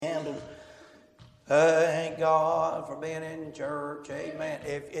Thank God for being in church. Amen.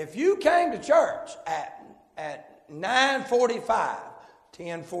 If you came to church at 9:45,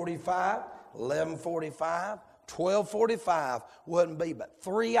 10:45, 11:45, 12:45, wouldn't be but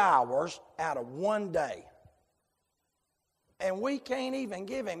 3 hours out of one day. And we can't even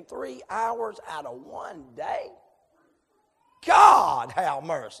give him 3 hours out of one day. God have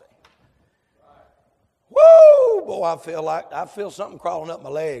mercy. Woo! Boy, I feel something crawling up my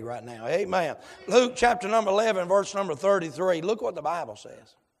leg right now. Amen. Luke chapter number 11, verse number 33. Look what the Bible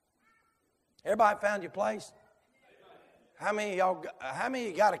says. Everybody found your place? How many of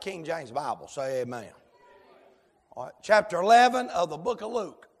you got a King James Bible? Say amen. All right, chapter 11 of the book of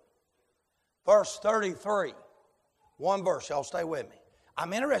Luke, verse 33. One verse, y'all stay with me.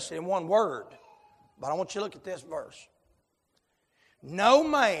 I'm interested in one word, but I want you to look at this verse. No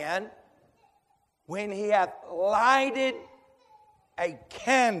man, when he hath lighted a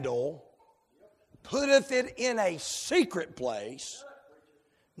candle, putteth it in a secret place,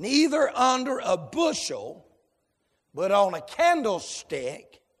 neither under a bushel, but on a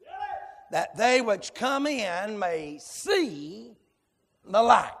candlestick, that they which come in may see the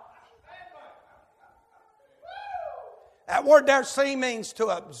light. That word there, see, means to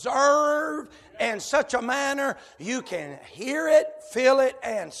observe in such a manner you can hear it, feel it,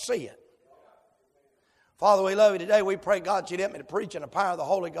 and see it. Father, we love you today. We pray, God, you'd help me to preach in the power of the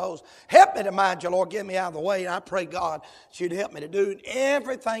Holy Ghost. Help me to mind you, Lord. Get me out of the way. And I pray, God, you'd help me to do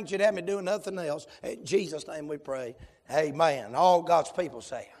everything you'd have me do, nothing else. In Jesus' name we pray. Amen. All God's people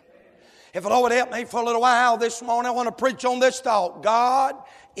say. If the Lord would help me for a little while this morning, I want to preach on this thought. God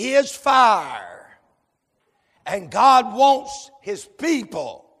is fire. And God wants His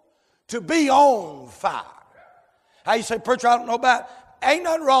people to be on fire. How you say, preacher, I don't know about it. Ain't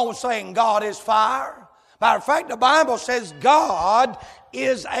nothing wrong with saying God is fire. Matter of fact, the Bible says God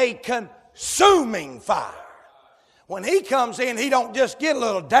is a consuming fire. When He comes in, He don't just get a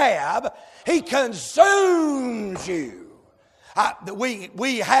little dab. He consumes you.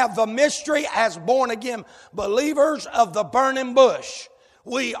 We have the mystery as born-again believers of the burning bush.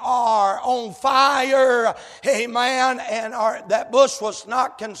 We are on fire, amen, and that bush was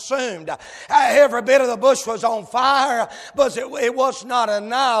not consumed. Every bit of the bush was on fire, but it was not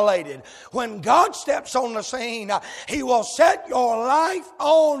annihilated. When God steps on the scene, He will set your life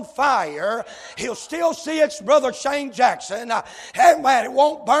on fire. He'll still see it's Brother Shane Jackson. Amen. It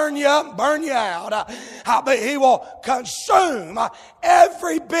won't burn you up and burn you out, but He will consume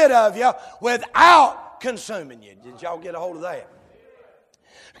every bit of you without consuming you. Did y'all get a hold of that?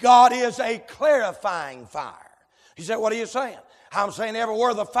 God is a clarifying fire. You say, what are you saying? I'm saying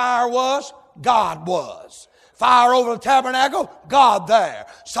everywhere the fire was, God was. Fire over the tabernacle, God there.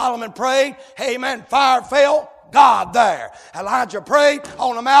 Solomon prayed, amen, fire fell, God there. Elijah prayed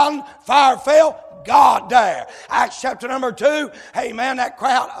on the mountain, fire fell, God there. Acts chapter number 2, amen, that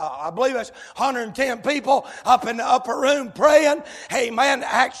crowd, I believe it's 110 people up in the upper room praying. Amen,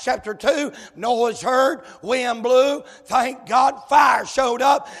 Acts chapter 2, noise heard, wind blew, thank God, fire showed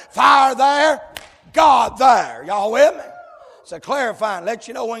up, fire there, God there. Y'all with me? It's a clarifying, let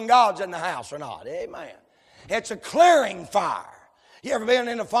you know when God's in the house or not. Amen. It's a clearing fire. You ever been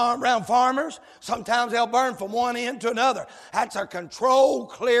in a farm around farmers? Sometimes they'll burn from one end to another. That's a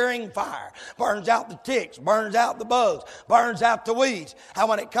controlled clearing fire. Burns out the ticks, burns out the bugs, burns out the weeds. And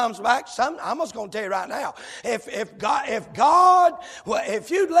when it comes back, I'm just going to tell you right now, if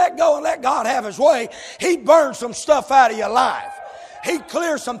you'd let go and let God have His way, He'd burn some stuff out of your life. He'd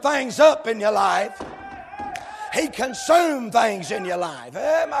clear some things up in your life. He'd consume things in your life.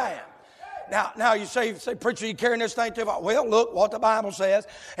 Amen. Now you say, preacher, you carrying this thing too far? Well, look what the Bible says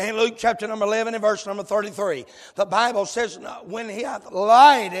in Luke chapter number 11 and verse number 33. The Bible says, when He hath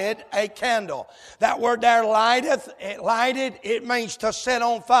lighted a candle. That word there, lighted, it means to set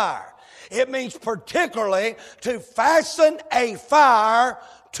on fire. It means particularly to fasten a fire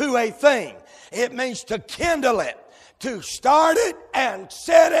to a thing. It means to kindle it, to start it and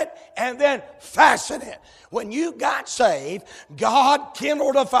set it and then fasten it. When you got saved, God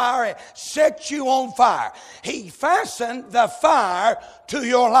kindled a fire and set you on fire. He fastened the fire to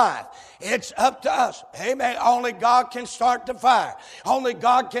your life. It's up to us. Amen. Only God can start the fire. Only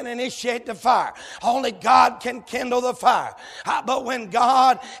God can initiate the fire. Only God can kindle the fire. But when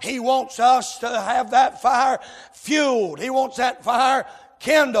God, He wants us to have that fire fueled. He wants that fire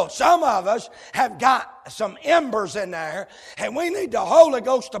kindled. Some of us have got some embers in there, and we need the Holy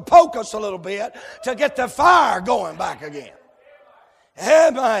Ghost to poke us a little bit to get the fire going back again.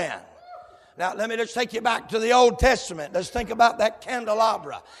 Amen. Now, let me just take you back to the Old Testament. Let's think about that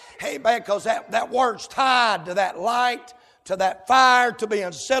candelabra. Hey, because that word's tied to that light, to that fire, to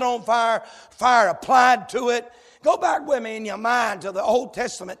being set on fire, fire applied to it. Go back with me in your mind to the Old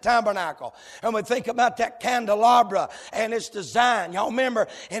Testament tabernacle. And we think about that candelabra and its design. Y'all remember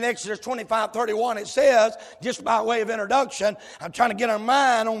in Exodus 25:31 it says, just by way of introduction, I'm trying to get our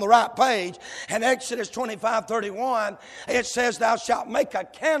mind on the right page. In Exodus 25:31 it says, thou shalt make a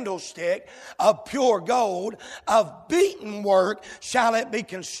candlestick of pure gold, of beaten work shall it be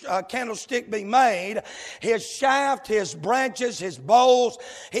candlestick be made. His shaft, his branches, his bowls,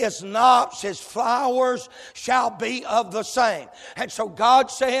 his knops, his flowers shall be of the same. And so God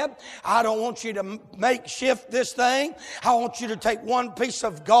said, I don't want you to makeshift this thing. I want you to take one piece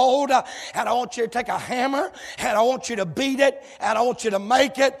of gold and I want you to take a hammer and I want you to beat it and I want you to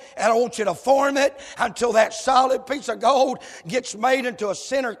make it and I want you to form it until that solid piece of gold gets made into a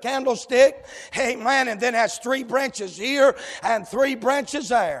center candlestick. Amen. And then has 3 branches here and 3 branches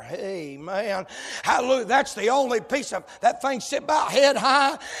there. Amen. Hallelujah. That's the only piece of that thing sit about head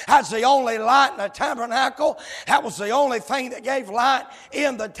high. That's the only light in the tabernacle. That was the only thing that gave light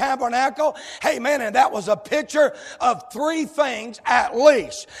in the tabernacle. Amen. And that was a picture of 3 things at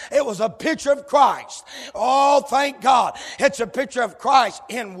least. It was a picture of Christ. Oh, thank God. It's a picture of Christ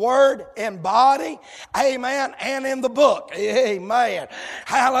in word, in body. Amen. And in the book. Amen.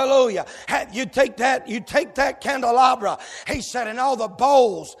 Hallelujah. You take that candelabra. He said, and all the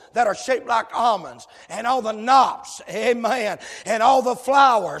bowls that are shaped like almonds, and all the knops. Amen. And all the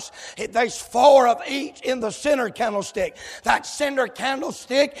flowers. There's 4 of each in the center candlestick. That center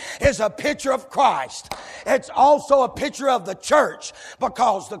candlestick is a picture of Christ. It's also a picture of the church,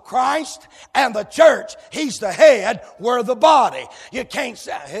 because the Christ and the church, He's the head, we're the body. You can't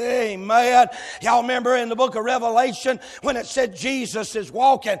say, amen. Y'all remember in the book of Revelation when it said Jesus is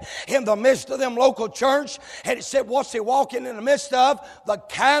walking in the midst of them local church, and it said, what's He walking in the midst of? The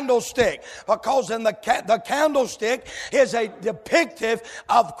candlestick. Because in the candlestick is a depictive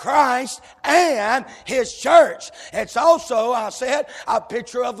of Christ and His church. It's also, I said, a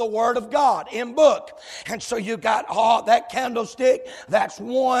picture of the Word of God in book. And so you got that candlestick. That's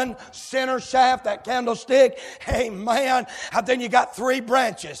one center shaft, that candlestick. Amen. And then you got 3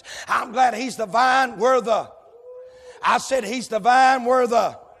 branches. I'm glad He's the vine. I said He's the vine. We're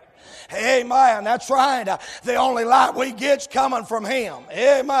the... Amen. That's right. The only light we get's coming from Him.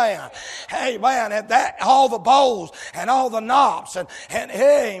 Amen. Amen. And that all the bowls and all the knops and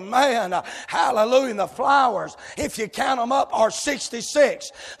amen. Hallelujah. And the flowers, if you count them up, are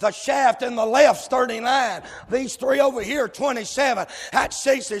 66. The shaft in the left's 39. These 3 over here, 27. That's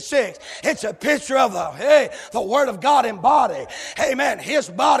 66. It's a picture of the Word of God in body. Amen. His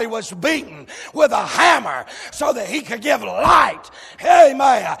body was beaten with a hammer so that He could give light.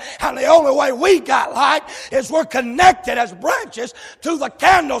 Amen. And the only way we got light is we're connected as branches to the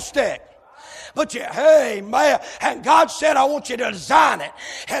candlestick. But amen. And God said, I want you to design it.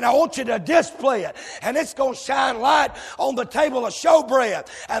 And I want you to display it. And it's going to shine light on the table of showbread.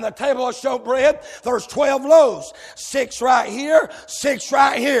 And the table of showbread, there's 12 loaves. 6 right here, 6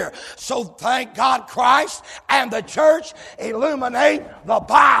 right here. So thank God Christ and the church illuminate the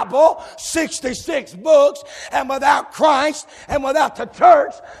Bible, 66 books. And without Christ and without the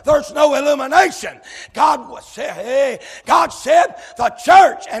church, there's no illumination. God said the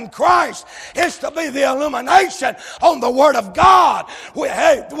church and Christ is to be the illumination on the Word of God.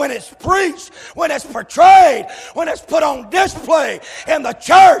 When it's preached, when it's portrayed, when it's put on display in the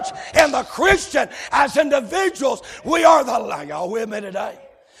church and the Christian as individuals, we are the light. Y'all with me today?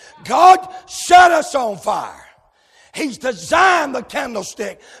 God set us on fire. He's designed the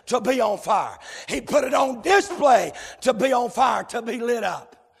candlestick to be on fire. He put it on display to be on fire, to be lit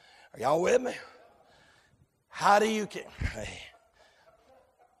up. Are y'all with me? How do you get...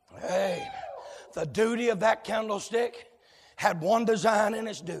 Hey, the duty of that candlestick had one design in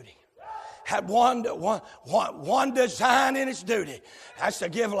its duty. Had one design in its duty. That's to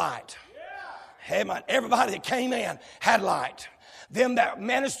give light. Amen. Everybody that came in had light. Them that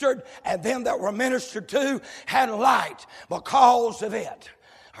ministered and them that were ministered to had light because of it.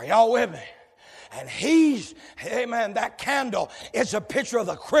 Are y'all with me? And amen, that candle is a picture of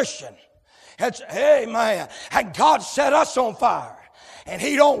the Christian. It's, amen. And God set us on fire. And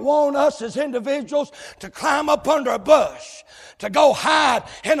He don't want us as individuals to climb up under a bush, to go hide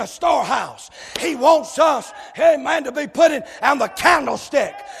in a storehouse. He wants us, amen, to be put in on the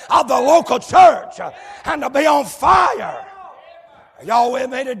candlestick of the local church and to be on fire. Are y'all with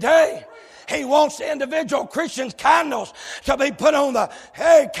me today? He wants individual Christians' candles to be put on the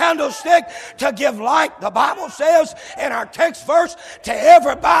candlestick to give light. The Bible says in our text verse, to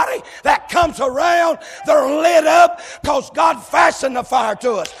everybody that comes around, they're lit up because God fastened the fire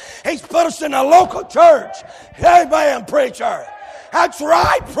to us. He's put us in a local church. Amen, preacher. That's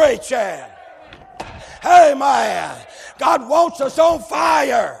right, preaching. Amen. God wants us on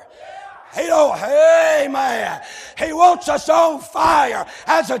fire. Amen. He wants us on fire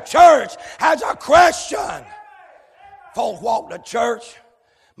as a church, as a Christian. Folks walk to church,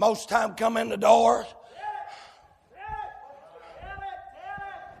 most time come in the doors.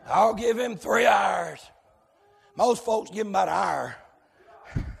 I'll give him 3 hours. Most folks give him about an hour.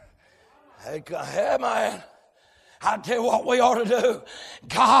 Hey, man. I tell you what we ought to do.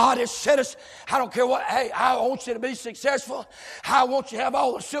 God has set us, I don't care what, hey, I want you to be successful. I want you to have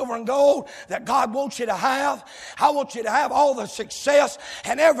all the silver and gold that God wants you to have. I want you to have all the success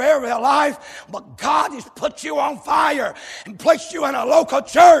in every area of life. But God has put you on fire and placed you in a local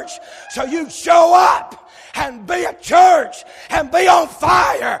church so you show up and be a church and be on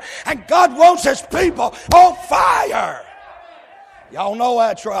fire. And God wants His people on fire. Y'all know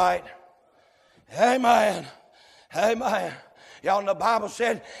that's right. Amen. Amen. Y'all know the Bible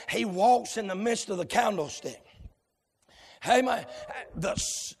said He walks in the midst of the candlestick. Amen.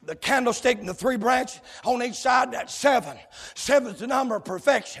 The candlestick and the 3 branches on each side, that's 7. 7 is the number of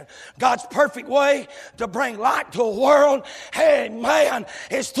perfection. God's perfect way to bring light to a world, amen,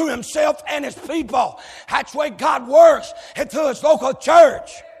 is through Himself and His people. That's the way God works, and through His local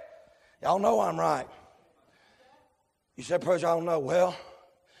church. Y'all know I'm right. You said, Preacher, I don't know. Well,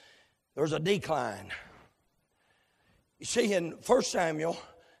 there's a decline. You see, in 1 Samuel,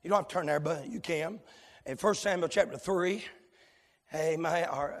 you don't have to turn there, but you can. In 1 Samuel chapter 3, amen,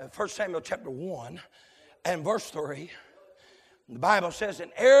 or 1 Samuel chapter 1 and verse 3, the Bible says,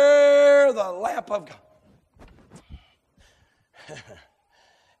 and ere the lamp of God,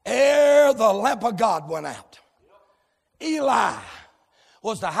 ere the lamp of God went out, Eli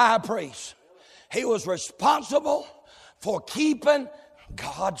was the high priest. He was responsible for keeping.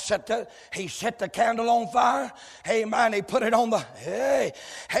 God set the candle on fire. Amen. He put it on the,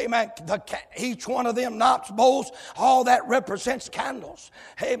 amen. Each one of them knops, bowls, all that represents candles.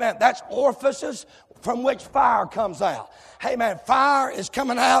 Amen. That's orifices from which fire comes out. Amen. Fire is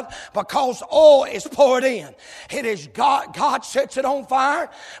coming out because oil is poured in. It is God. God sets it on fire,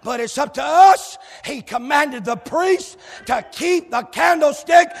 but it's up to us. He commanded the priest to keep the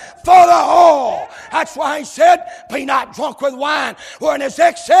candlestick for the oil. That's why He said, be not drunk with wine wherein is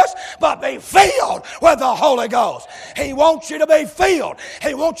excess, but be filled with the Holy Ghost. He wants you to be filled.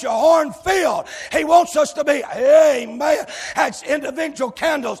 He wants your horn filled. He wants us to be, amen, as individual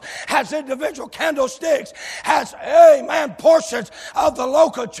candles, as individual candlesticks, as, amen, portions of the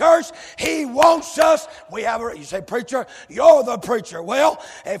local church. He wants us. You say, preacher, you're the preacher. Well,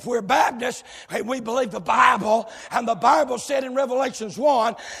 if we're Baptists, we believe the Bible, and the Bible said in Revelations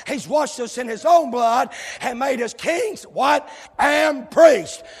 1, He's washed us in His own blood and made us kings, what? And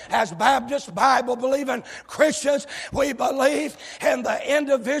priests. As Baptists, Bible-believing Christians, we believe in the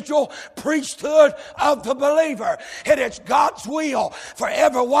individual priesthood of the believer. It is God's will for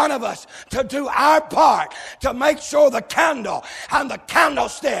every one of us to do our part to make sure the candle and the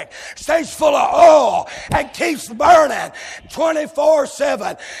candlestick stays full of oil and keeps burning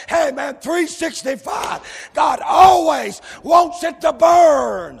 24/7. Amen. 365. God always wants it to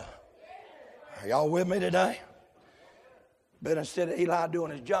burn. Are y'all with me today? But instead of Eli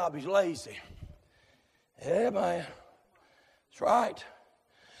doing his job, he's lazy. Amen. That's right.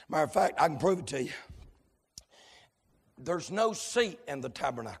 Matter of fact, I can prove it to you. There's no seat in the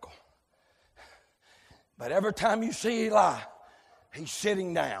tabernacle. But every time you see Eli, he's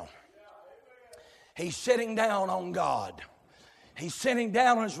sitting down. He's sitting down on God. He's sitting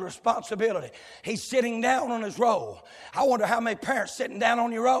down on his responsibility. He's sitting down on his role. I wonder how many parents sitting down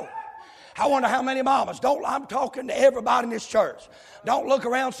on your role. I wonder how many mamas. I'm talking to everybody in this church. Don't look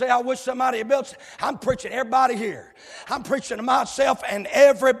around and say, I wish somebody had built. I'm preaching to everybody here. I'm preaching to myself and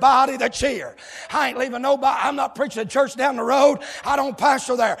everybody that's here. I ain't leaving nobody. I'm not preaching to church down the road. I don't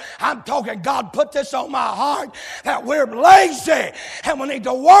pastor there. I'm talking, God put this on my heart that we're lazy and we need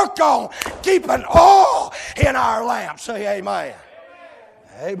to work on keeping oil in our lamp. Say amen.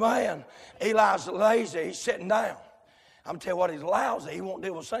 Amen. Eli's lazy. He's sitting down. I'm telling you what, he's lousy. He won't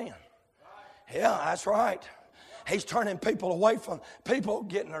deal with sin. Yeah, that's right. He's turning people away from people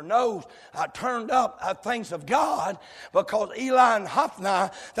getting their nose turned up at things of God because Eli and Hophni,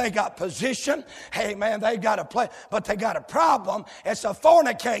 they got position. Hey, man, they got a play, but they got a problem. It's a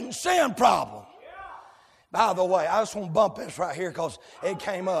fornicating sin problem. By the way, I just want to bump this right here because it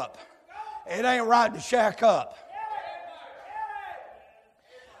came up. It ain't right to shack up.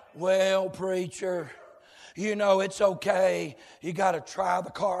 Well, preacher, you know it's okay. You got to try the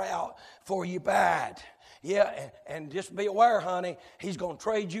car out before you buy it. Yeah, and just be aware, honey, he's going to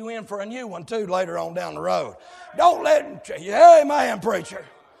trade you in for a new one too later on down the road. Don't let him. Amen, preacher.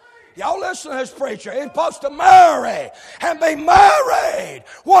 Y'all listen to this preacher. He's supposed to marry and be married.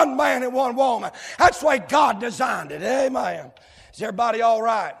 One man and one woman. That's the way God designed it. Amen. Is everybody all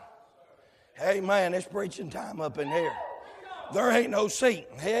right? Amen. It's preaching time up in here. There ain't no seat.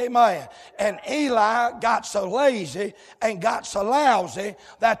 Amen. And Eli got so lazy and got so lousy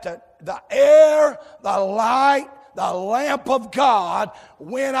that the air, the light, the lamp of God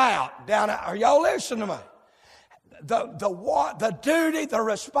went out. Are y'all listening to me? The duty, the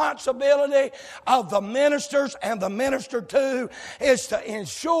responsibility of the ministers and the minister too is to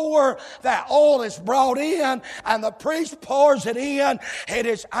ensure that oil is brought in and the priest pours it in. It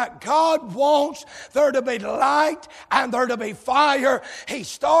is God wants there to be light and there to be fire. He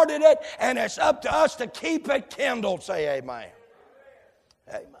started it, and it's up to us to keep it kindled. Say amen.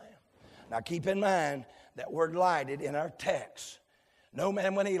 Amen. Now keep in mind that word lighted in our text. No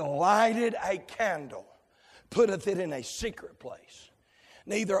man, when he lighted a candle, putteth it in a secret place,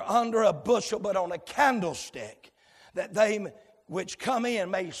 neither under a bushel, but on a candlestick, that they which come in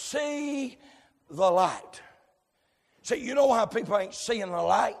may see the light. See, you know how people ain't seeing the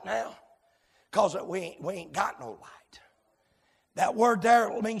light now? Because we ain't got no light. That word there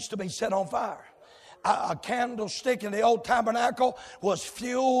means to be set on fire. A candlestick in the old tabernacle was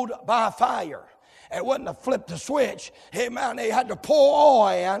fueled by fire. It wasn't a flip the switch. They had to pour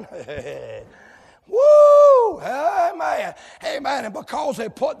oil in. Woo! Amen. Amen. And because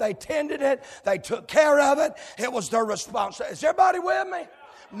they tended it, they took care of it, it was their responsibility. Is everybody with me?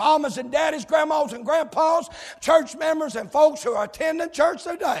 Mamas and daddies, grandmas and grandpas, church members and folks who are attending church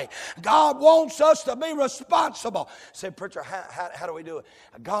today. God wants us to be responsible. Say, preacher, how do we do it?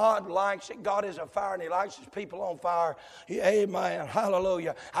 God likes it. God is a fire and He likes His people on fire. Amen.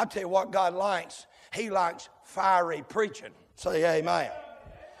 Hallelujah. I tell you what God likes. He likes fiery preaching. Say amen.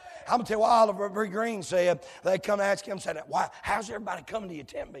 I'm going to tell you what Oliver B. Green said. They come to ask him, said, "Why? How's everybody coming to your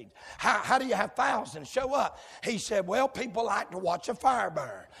tent meeting? How do you have thousands show up?" He said, "Well, people like to watch a fire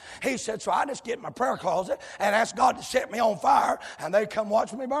burn." He said, "So I just get in my prayer closet and ask God to set me on fire, and they come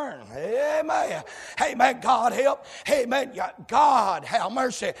watch me burn." Amen. Amen. God help. Amen. God have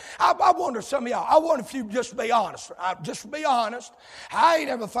mercy. I wonder, some of y'all, I wonder if you just be honest. Just be honest. I ain't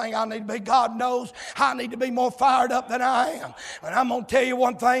everything I need to be. God knows I need to be more fired up than I am. And I'm going to tell you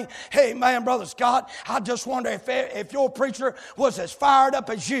one thing. Hey, man, Brother Scott, I just wonder if your preacher was as fired up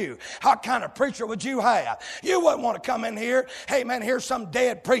as you, what kind of preacher would you have? You wouldn't want to come in here, hey, man, here's some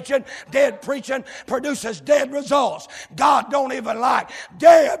dead preaching. Dead preaching produces dead results. God don't even like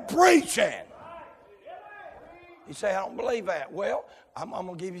dead preaching. You say, "I don't believe that." Well, I'm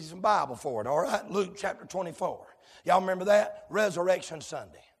going to give you some Bible for it, all right? Luke chapter 24. Y'all remember that? Resurrection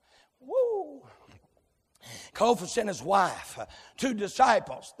Sunday. Woo! Cleophas and his wife, 2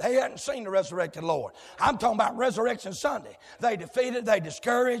 disciples, they hadn't seen the resurrected Lord. I'm talking about Resurrection Sunday. They defeated, they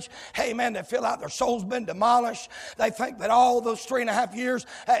discouraged. Hey, man, they feel like their soul's been demolished. They think that all those 3.5 years,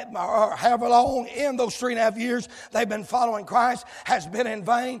 or however long in those 3.5 years they've been following Christ, has been in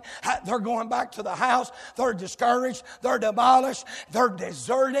vain. They're going back to the house. They're discouraged. They're demolished. They're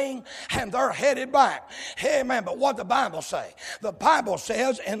deserting, and they're headed back. Hey, man, but what the Bible say? The Bible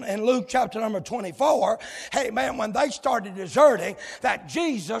says in Luke chapter number 24, hey, man, when they started deserting, that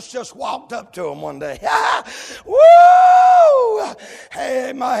Jesus just walked up to them one day. Woo!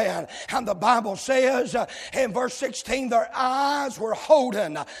 Amen. And the Bible says in verse 16, their eyes were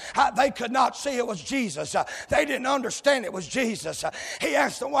holden. They could not see it was Jesus. They didn't understand it was Jesus. He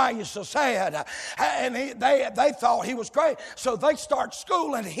asked them, "Why are you so sad?" And they thought he was great. So they start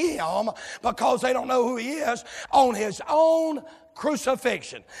schooling him, because they don't know who he is, on his own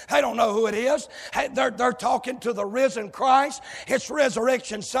crucifixion. They don't know who it is. They're talking to the risen Christ. It's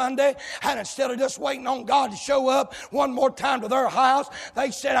Resurrection Sunday, and instead of just waiting on God to show up one more time to their house,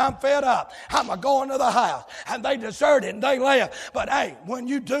 they said, "I'm fed up. I'm going to the house." And they deserted and they left. But hey, when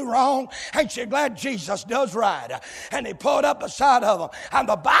you do wrong, ain't you glad Jesus does right? And he pulled up beside of them. And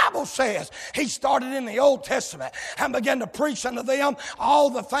the Bible says he started in the Old Testament and began to preach unto them all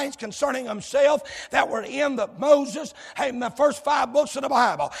the things concerning himself that were in the Moses. Hey, the first first 5 books of the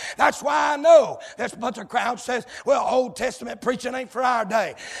Bible. That's why I know this bunch of crowd says, well, Old Testament preaching ain't for our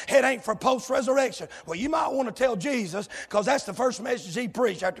day. It ain't for post-resurrection. Well, you might want to tell Jesus, because that's the first message he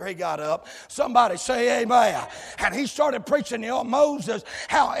preached after he got up. Somebody say amen. And he started preaching to Moses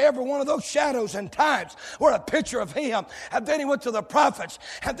how every one of those shadows and types were a picture of him. And then he went to the prophets,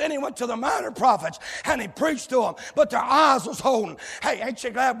 and then he went to the minor prophets, and he preached to them, but their eyes was holding. Hey, ain't you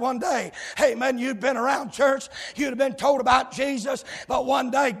glad one day, hey man, you'd been around church, you'd have been told about Jesus, but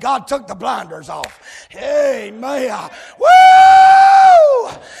one day God took the blinders off. Amen.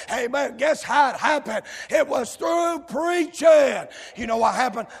 Woo! Amen. Guess how it happened? It was through preaching. You know what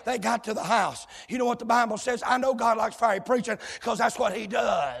happened? They got to the house. You know what the Bible says? I know God likes fiery preaching because that's what he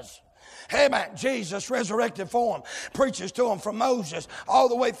does. Amen. Jesus resurrected for them, preaches to them from Moses all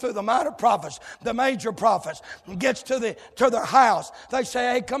the way through the minor prophets, the major prophets, gets to their house. They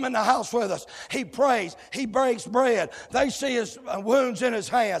say, hey, come in the house with us. He prays. He breaks bread. They see his wounds in his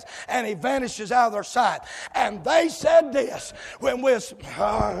hands, and he vanishes out of their sight. And they said this when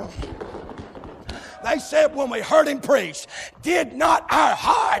they said when we heard him preach, did not our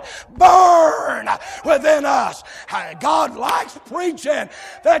heart burn within us? God likes preaching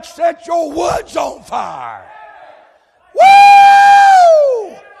that sets your woods on fire.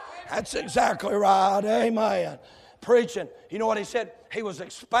 Woo! That's exactly right. Amen. Preaching. You know what he said? He was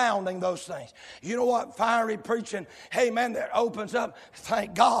expounding those things. You know what? Fiery preaching, hey man, that opens up,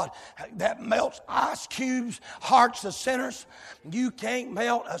 thank God, that melts ice cubes, hearts of sinners. You can't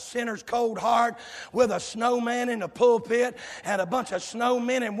melt a sinner's cold heart with a snowman in the pulpit and a bunch of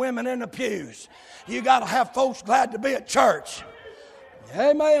snowmen and women in the pews. You got to have folks glad to be at church.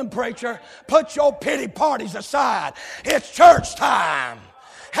 Amen, preacher. Put your pity parties aside. It's church time.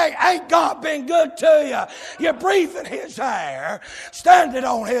 Hey, ain't God been good to you? You're breathing his air, standing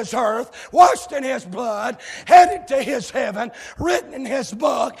on his earth, washed in his blood, headed to his heaven, written in his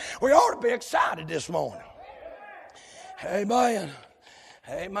book. We ought to be excited this morning. Amen.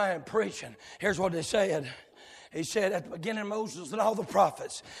 Amen. Preaching. Here's what they said. He said at the beginning, Moses and all the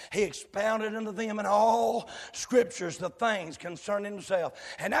prophets, he expounded unto them in all scriptures the things concerning himself.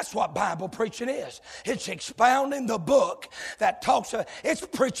 And that's what Bible preaching is. It's expounding the book that talks, it's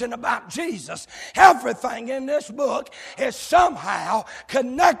preaching about Jesus. Everything in this book is somehow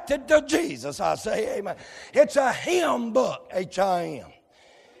connected to Jesus. I say amen. It's a hymn book, H-I-M.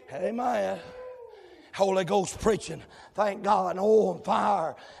 Amen. Holy Ghost preaching. Thank God. Oh, and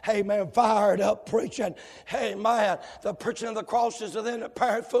fire. Amen. Fired up preaching. Amen. The preaching of the cross is within the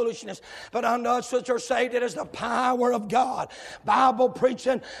power of foolishness. But unto us which are saved, it is the power of God. Bible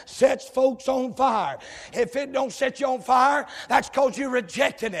preaching sets folks on fire. If it don't set you on fire, that's because you're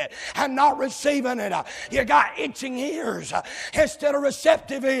rejecting it and not receiving it. You got itching ears instead of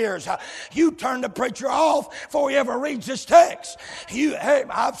receptive ears. You turn the preacher off before he ever reads his text.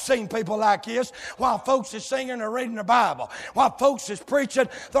 I've seen people like this while folks is singing or reading the Bible. While folks is preaching,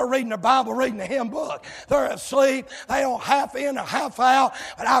 they're reading the Bible, reading the hymn book. They're asleep. They don't half in or half out.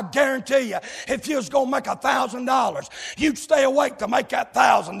 But I'll guarantee you, if you was going to make $1,000, you'd stay awake to make that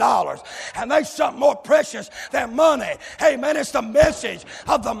 $1,000. And there's something more precious than money. Hey, man, it's the message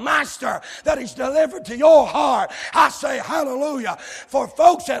of the Master that he's delivered to your heart. I say hallelujah for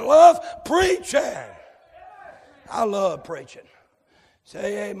folks that love preaching. I love preaching.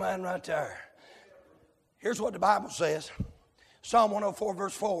 Say amen right there. Here's what the Bible says. Psalm 104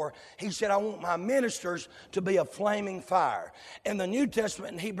 verse 4. He said, I want my ministers to be a flaming fire. In the New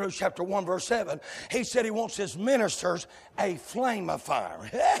Testament, in Hebrews chapter 1 verse 7, he said he wants his ministers a flame of fire.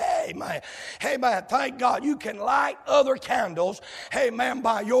 Hey man. Hey man, thank God you can light other candles, hey man,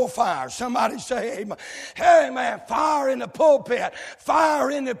 by your fire. Somebody say amen. Hey man, fire in the pulpit, fire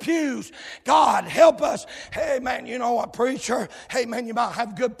in the pews. God help us. Hey man, you know what, preacher? Hey man, you might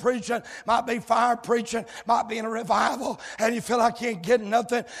have good preaching, might be fire preaching, might be in a revival, and you feel like you ain't getting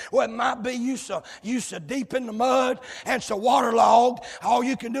nothing. Well, it might be you so deep in the mud and so waterlogged, all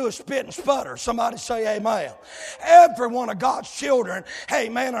you can do is spit and sputter. Somebody say amen. Every one of God's children,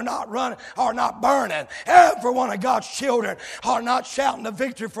 amen, are not running, are not burning. Every one of God's children are not shouting the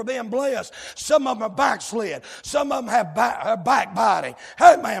victory for being blessed. Some of them are backslid. Some of them have backbiting.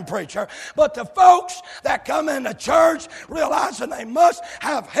 Amen, preacher. But the folks that come into church realizing they must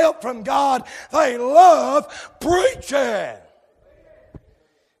have help from God, they love preaching.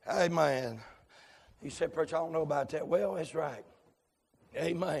 Amen. You said, preacher, I don't know about that. Well, that's right.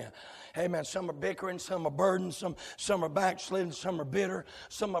 Amen. Amen. Some are bickering, some are burdened, some are backslidden, some are bitter,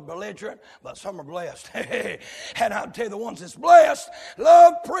 some are belligerent, but some are blessed. And I'll tell you, the ones that's blessed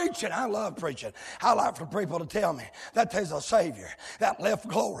love preaching. I love preaching. I like for people to tell me that there's a Savior that left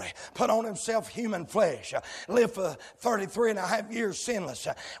glory, put on himself human flesh, lived for 33 and a half years sinless,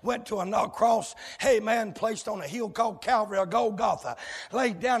 went to a cross, amen, placed on a hill called Calvary or Golgotha,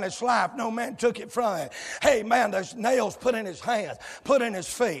 laid down his life. No man took it from him. Amen. There's nails put in his hands, put in his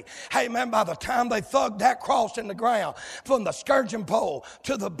feet. Amen. By the time they thugged that cross in the ground, from the scourging pole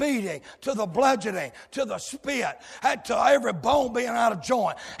to the beating, to the bludgeoning, to the spit, to every bone being out of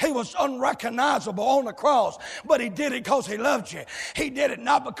joint, he was unrecognizable on the cross. But he did it because he loved you. He did it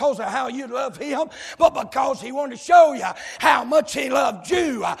not because of how you love him, but because he wanted to show you how much he loved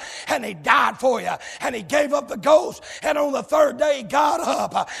you. And he died for you. And he gave up the ghost. And on the third day he got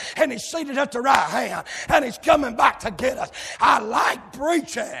up. And he's seated at the right hand. And he's coming back to get us. I like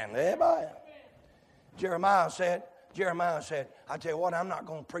preaching. Amen. Jeremiah said, I tell you what, I'm not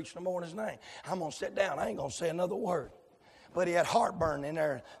going to preach no more in his name. I'm going to sit down. I ain't going to say another word. But he had heartburn in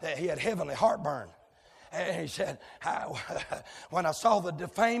there. He had heavenly heartburn. And he said, when I saw the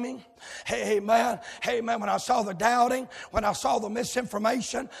defaming, amen, when I saw the doubting, when I saw the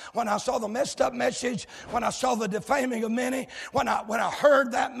misinformation, when I saw the messed up message, when I saw the defaming of many, when I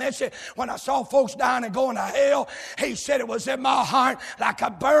heard that message, when I saw folks dying and going to hell, he said it was in my heart like a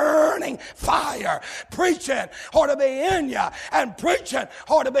burning fire. Preaching ought to be in you, and preaching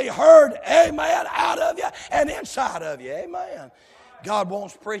ought to be heard, amen, out of you and inside of you, amen. God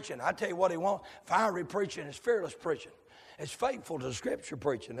wants preaching. I tell you what he wants. Fiery preaching is fearless preaching. It's faithful to Scripture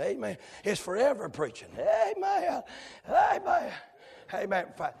preaching. Amen. It's forever preaching. Amen. Amen. Amen.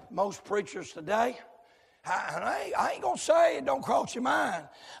 Most preachers today, I ain't going to say it, don't cross your mind,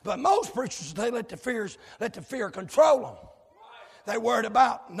 but most preachers today let the fear control them. They worried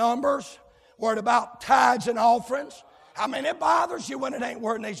about numbers, worried about tithes and offerings. I mean, it bothers you when it ain't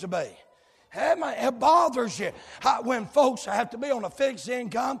where it needs to be. It bothers you when folks have to be on a fixed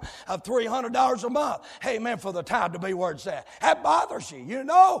income of $300 a month. Amen, for the tithe to be where it's at. That bothers you. You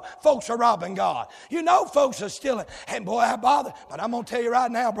know folks are robbing God. You know folks are stealing. And boy, that bothers. But I'm going to tell you right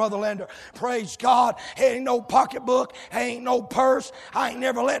now, Brother Lender, praise God. It ain't no pocketbook. Ain't no purse. I ain't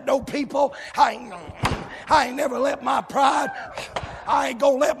never let no people. I ain't never let my pride. I ain't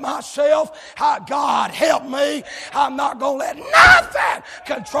going to let myself. God help me. I'm not going to let nothing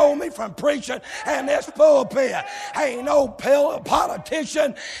control me from preaching in this pulpit. Ain't no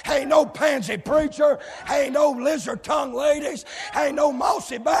politician. Ain't no pansy preacher. Ain't no lizard-tongued ladies. Ain't no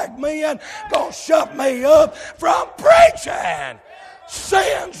mossy-backed men going to shut me up from preaching.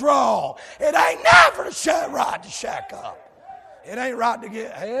 Sin's wrong. It ain't never right to shack up. It ain't right to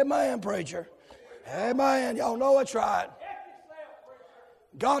get, amen, preacher. Amen. Y'all know it's right.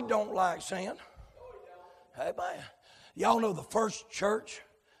 God don't like sin. Amen. Y'all know the first church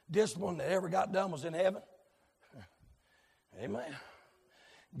discipline that ever got done was in heaven. Amen.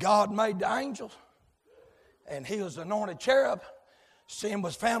 God made the angels, and he was the anointed cherub. Sin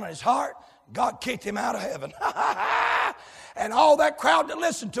was found in his heart. God kicked him out of heaven. And all that crowd that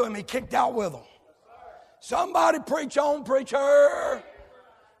listened to him, he kicked out with them. Somebody preach on, preacher.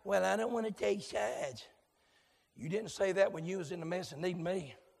 Well, I don't want to take sides. You didn't say that when you was in the mess and needed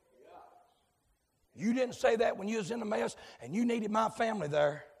me. You didn't say that when you was in the mess and you needed my family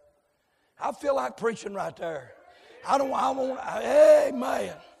there. I feel like preaching right there.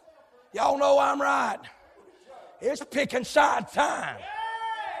 Amen. Y'all know I'm right. It's picking side time.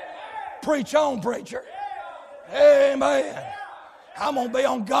 Preach on, preacher. Amen. I'm going to be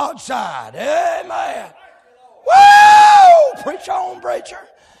on God's side. Amen. Woo! Preach on, preacher.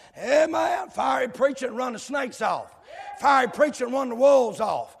 Amen. Fiery preaching run the snakes off. Fiery preaching run the wolves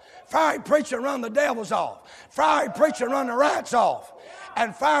off. Fiery preaching run the devils off. Fiery preaching run the rats off.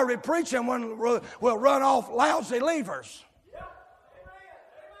 And fiery preaching will run off lousy leavers.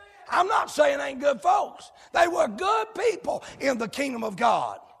 I'm not saying they ain't good folks. They were good people in the kingdom of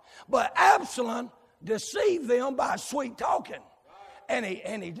God. But Absalom deceived them by sweet talking. And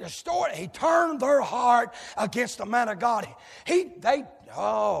he distorted, he turned their heart against the man of God.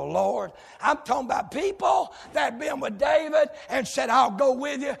 Oh, Lord. I'm talking about people that had been with David and said, I'll go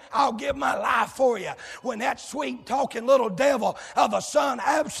with you. I'll give my life for you. When that sweet-talking little devil of a son,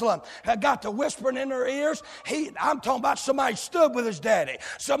 Absalom, had got to whispering in their ears, I'm talking about somebody stood with his daddy.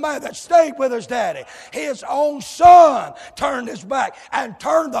 Somebody that stayed with his daddy. His own son turned his back and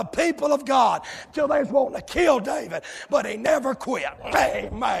turned the people of God till they was wanting to kill David. But he never quit.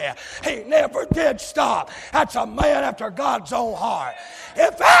 Amen. He never did stop. That's a man after God's own heart.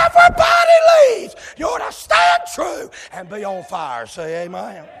 If everybody leaves, you ought to stand true and be on fire. Say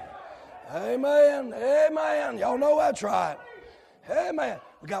amen. Amen. Amen. Y'all know that's right. Amen.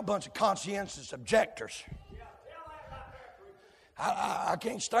 We got a bunch of conscientious objectors. I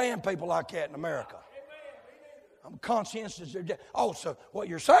can't stand people like that in America. I'm conscientious objector. Oh, so what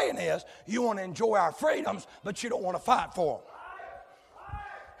you're saying is you want to enjoy our freedoms, but you don't want to fight for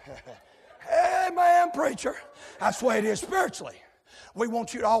them. Amen, preacher. That's the way it is spiritually. We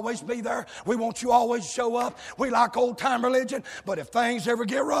want you to always be there. We want you to always show up. We like old-time religion, but if things ever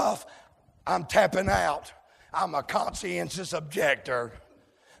get rough, I'm tapping out. I'm a conscientious objector.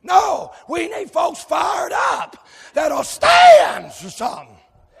 No, we need folks fired up that'll stand for something.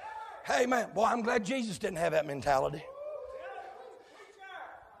 Amen. Boy, I'm glad Jesus didn't have that mentality.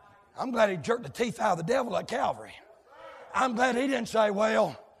 I'm glad he jerked the teeth out of the devil at Calvary. I'm glad he didn't say,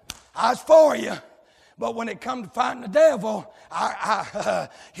 well, I was for you, but when it comes to fighting the devil,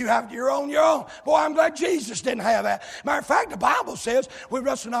 you have your own. Boy, I'm glad Jesus didn't have that. Matter of fact, the Bible says we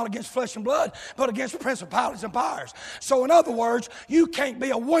wrestle not against flesh and blood, but against principalities and powers. So in other words, you can't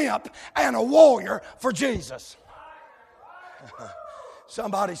be a wimp and a warrior for Jesus.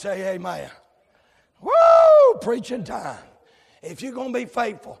 Somebody say amen. Woo! Preaching time. If you're going to be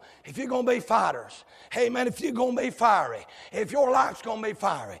faithful, if you're going to be fighters, hey man, if you're going to be fiery, if your life's going to be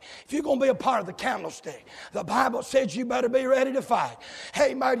fiery, if you're going to be a part of the candlestick, the Bible says you better be ready to fight.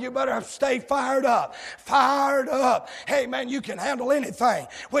 Hey man, you better stay fired up. Fired up. Hey man, you can handle anything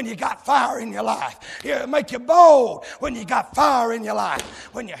when you got fire in your life. You make you bold when you got fire in your life.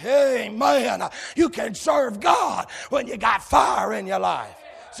 Hey man, you can serve God when you got fire in your life.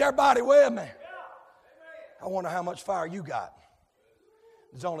 Is everybody with me? I wonder how much fire you got.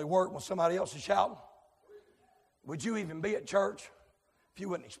 Does it only work when somebody else is shouting? Would you even be at church if you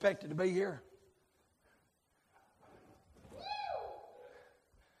wasn't expected to be here?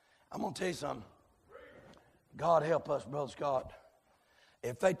 I'm going to tell you something. God help us, Brother Scott.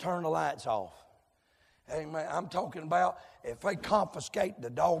 If they turn the lights off, amen, I'm talking about if they confiscate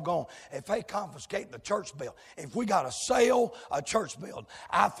if they confiscate the church building, if we got to sell a church building,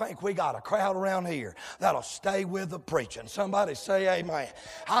 I think we got a crowd around here that'll stay with the preaching. Somebody say amen.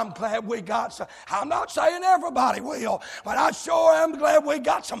 I'm glad we got some. I'm not saying everybody will, but I sure am glad we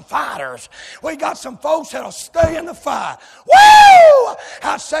got some fighters. We got some folks that'll stay in the fight. Woo!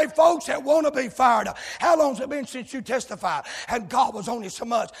 I say folks that want to be fired up. How long's it been since you testified and God was on you so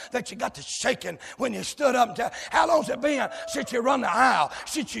much that you got to shaking when you stood up? How long's it been since you run the aisle,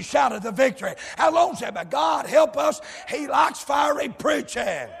 since you shouted the victory? How long's it been? God help us. He likes fiery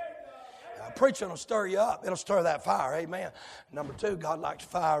preaching. Preaching will stir you up. It'll stir that fire. Amen. Number 2, God likes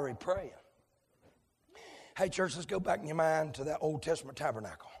fiery praying. Hey, church, let's go back in your mind to that Old Testament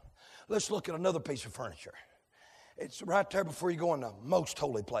tabernacle. Let's look at another piece of furniture. It's right there before you go in the most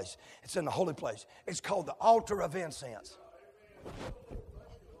holy place. It's in the holy place. It's called the altar of incense.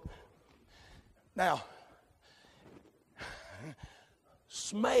 Now,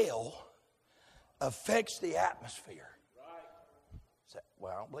 smell affects the atmosphere.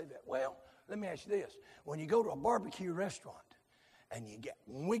 Well, I don't believe that. Well, let me ask you this. When you go to a barbecue restaurant, and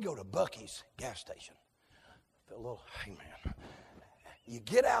when we go to Buc-ee's gas station, feel a little, hey man, you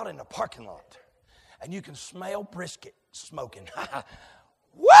get out in the parking lot, and you can smell brisket smoking.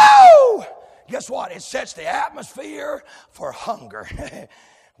 Woo! Guess what? It sets the atmosphere for hunger.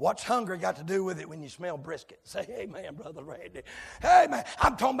 What's hunger got to do with it when you smell brisket? Say amen, Brother Randy. Hey, man,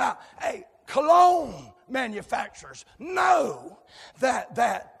 I'm talking about, cologne manufacturers know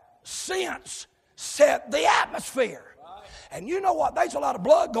that scents set the atmosphere. And you know what? There's a lot of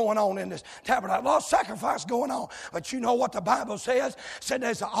blood going on in this tabernacle. A lot of sacrifice going on. But you know what the Bible says? It said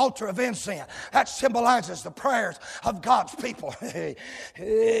there's an altar of incense. That symbolizes the prayers of God's people.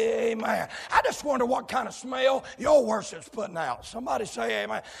 Amen. I just wonder what kind of smell your worship's putting out. Somebody say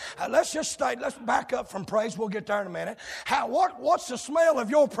amen. Let's back up from praise. We'll get there in a minute. What's the smell of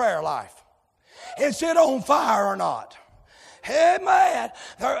your prayer life? Is it on fire or not? Hey man,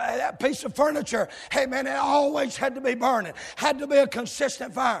 that piece of furniture, hey man, it always had to be burning, had to be a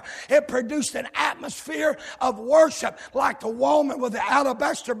consistent fire. It produced an atmosphere of worship like the woman with the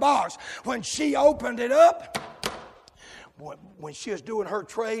alabaster box. When she opened it up, when she was doing her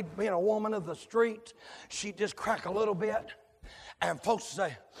trade, being a woman of the street, she'd just crack a little bit, and folks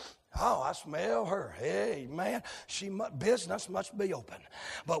would say, oh, I smell her. Hey, man, business must be open.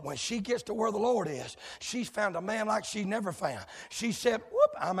 But when she gets to where the Lord is, she's found a man like she never found. She said, whoop,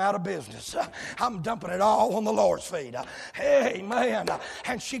 I'm out of business. I'm dumping it all on the Lord's feet. Amen.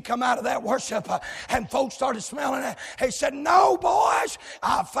 And she come out of that worship and folks started smelling it. He said, no, boys,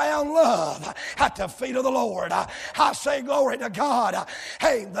 I found love at the feet of the Lord. I say glory to God.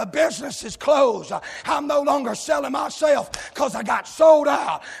 Hey, the business is closed. I'm no longer selling myself because I got sold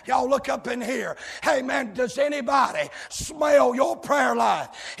out. Y'all look up in here. Hey, man, does anybody smell your prayer life?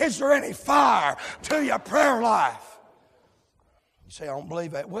 Is there any fire to your prayer life? You say, I don't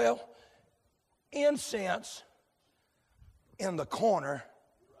believe that. Well, incense in the corner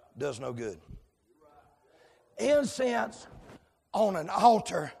does no good. Incense on an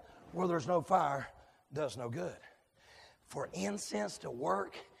altar where there's no fire does no good. For incense to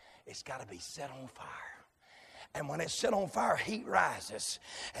work, it's got to be set on fire. And when it's set on fire, heat rises.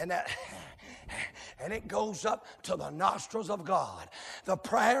 And it goes up to the nostrils of God. The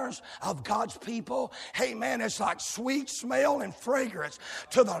prayers of God's people, hey man, it's like sweet smell and fragrance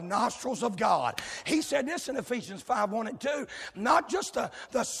to the nostrils of God. He said this in Ephesians 5:1-2. Not just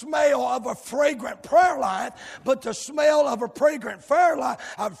the smell of a fragrant prayer life, but the smell of a fragrant prayer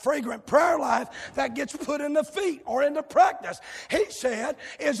life that gets put in the feet or into practice. He said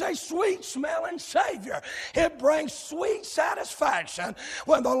is a sweet smelling Savior. It brings sweet satisfaction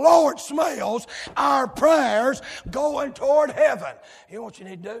when the Lord smells our prayers going toward heaven. You know what you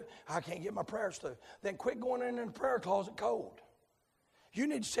need to do? I can't get my prayers through. Then quit going in the prayer closet cold. You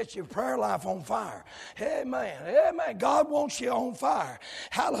need to set your prayer life on fire. Amen. Amen. God wants you on fire.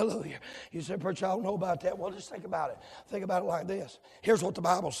 Hallelujah. You say, preacher, I don't know about that. Well, just think about it. Think about it like this. Here's what the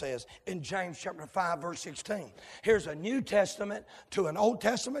Bible says in James chapter 5, verse 16. Here's a New Testament to an Old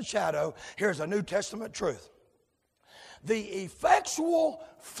Testament shadow. Here's a New Testament truth. The effectual,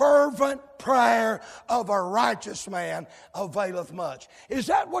 fervent prayer of a righteous man availeth much. Is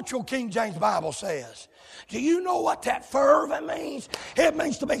that what your King James Bible says? Do you know what that fervent means? It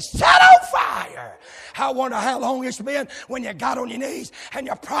means to be set on fire. I wonder how long it's been when you got on your knees and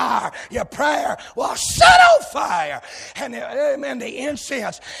your prayer was set on fire. And amen, the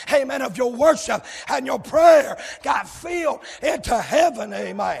incense, amen, of your worship and your prayer got filled into heaven,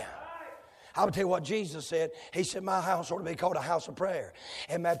 amen. I will tell you what Jesus said. He said, my house ought to be called a house of prayer.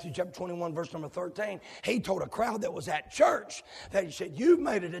 In Matthew chapter 21, verse number 13, he told a crowd that was at church that he said, you've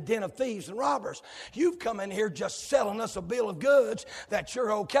made it a den of thieves and robbers. You've come in here just selling us a bill of goods that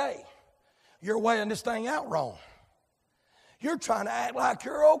you're okay. You're weighing this thing out wrong. You're trying to act like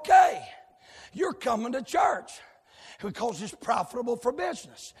you're okay. You're coming to church because it's profitable for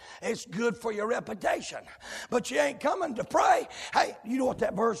business. It's good for your reputation. But you ain't coming to pray. Hey, you know what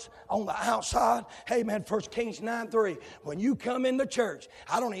that verse on the outside? Hey, man, 1 Kings 9:3. When you come into church,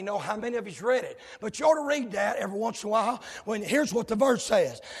 I don't even know how many of you's read it, but you ought to read that every once in a while. Here's what the verse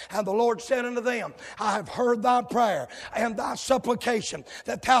says. And the Lord said unto them, I have heard thy prayer and thy supplication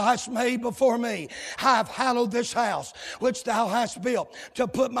that thou hast made before me. I have hallowed this house which thou hast built to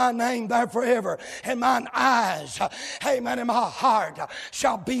put my name there forever. And mine eyes, amen, in my heart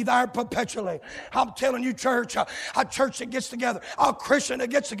shall be there perpetually. I'm telling you, church, a church that gets together, a Christian that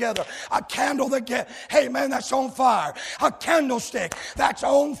gets together, a candle that that's on fire, a candlestick that's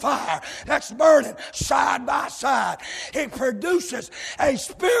on fire, that's burning side by side. It produces a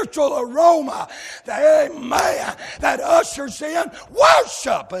spiritual aroma that, amen, that ushers in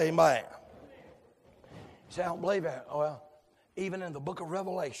worship, amen. You say, I don't believe that. Well, even in the book of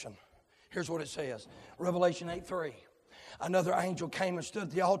Revelation, here's what it says. Revelation 8:3. Another angel came and stood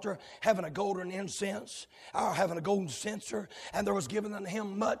at the altar, having a golden incense, or having a golden censer, and there was given unto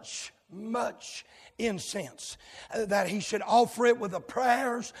him much incense, that he should offer it with the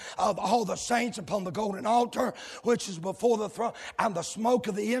prayers of all the saints upon the golden altar, which is before the throne, and the smoke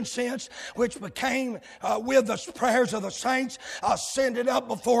of the incense, which became with the prayers of the saints, ascended up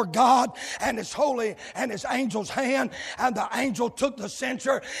before God and his holy and his angel's hand. And the angel took the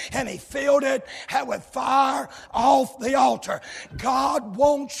censer and he filled it with fire off the altar. God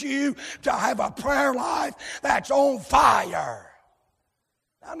wants you to have a prayer life that's on fire.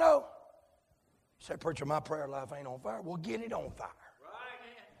 I know. You say, preacher, my prayer life ain't on fire. Well, get it on fire.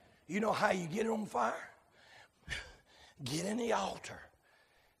 Right. You know how you get it on fire? Get in the altar.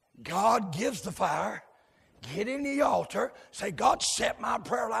 God gives the fire. Get in the altar. Say, God, set my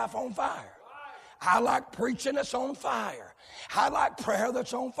prayer life on fire. I like preaching that's on fire. I like prayer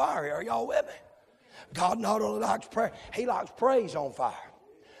that's on fire. Are y'all with me? God not only likes prayer, he likes praise on fire.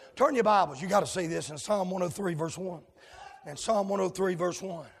 Turn your Bibles. You got to see this in Psalm 103, verse 1. In Psalm 103, verse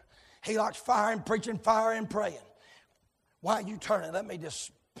 1. He likes fire and preaching, fire and praying. Why are you turning? Let me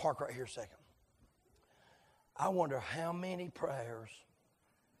just park right here a second. I wonder how many prayers.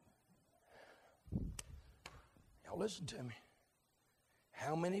 Y'all listen to me.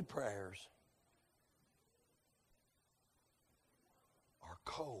 How many prayers are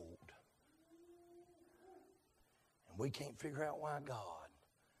cold? And we can't figure out why God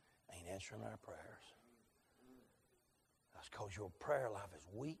ain't answering our prayers. That's because your prayer life is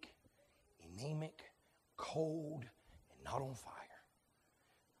weak, anemic, cold, and not on fire.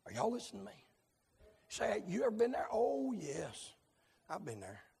 Are y'all listening to me? Say, you ever been there? Oh, yes. I've been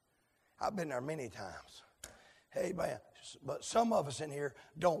there. I've been there many times. Hey, man. But some of us in here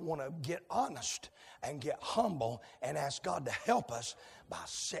don't want to get honest and get humble and ask God to help us by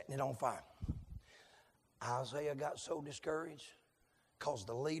setting it on fire. Isaiah got so discouraged because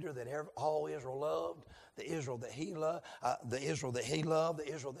the leader that all Israel loved, the Israel that he loved, the Israel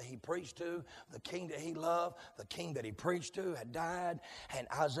that he preached to, the king that he loved, the king that he preached to had died. And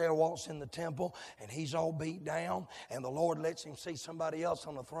Isaiah walks in the temple and he's all beat down. And the Lord lets him see somebody else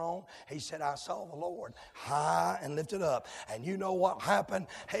on the throne. He said, I saw the Lord high and lifted up. And you know what happened?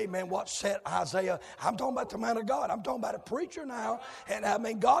 Hey, man, what set Isaiah? I'm talking about the man of God. I'm talking about a preacher now. And I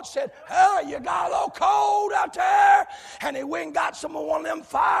mean, God said, hey, you got a little cold out there. And he went and got some of one of them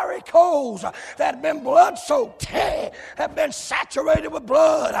fiery coals that had been blood-soaked, had been saturated with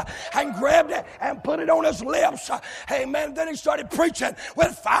blood, and grabbed it and put it on his lips. Amen. Then he started preaching with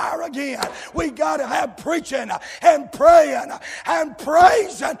fire again. We got to have preaching and praying and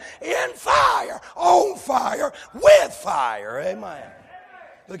praising in fire, on fire, with fire. Amen.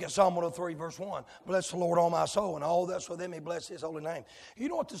 Look at Psalm 103, verse 1. Bless the Lord, all my soul, and all that's within me, bless his holy name. You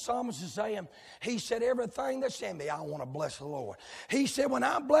know what the psalmist is saying? He said, everything that's in me, I want to bless the Lord. He said, when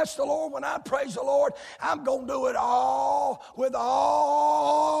I bless the Lord, when I praise the Lord, I'm going to do it all with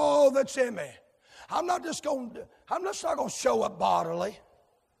all that's in me. I'm not just going to show up bodily.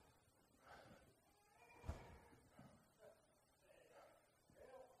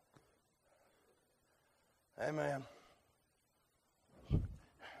 Amen.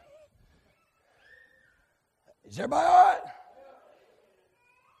 Is everybody all right?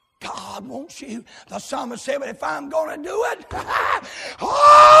 God wants you. The psalmist said, but if I'm going to do it,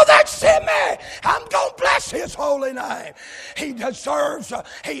 oh, that's in me. I'm going to bless his holy name. He deserves,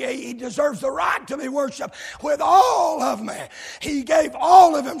 he deserves the right to be worshiped with all of me. He gave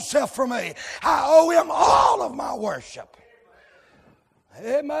all of himself for me. I owe him all of my worship.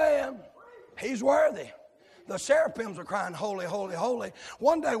 Amen. He's worthy. The seraphims are crying, holy, holy, holy.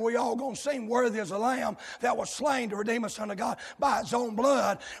 One day we all going to sing, worthy is the Lamb that was slain to redeem us unto God by his own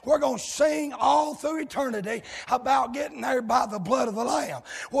blood. We're going to sing all through eternity about getting there by the blood of the Lamb.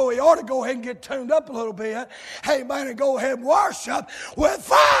 Well, we ought to go ahead and get tuned up a little bit. Amen. And go ahead and worship with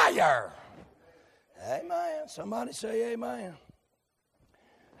fire. Amen. Somebody say amen.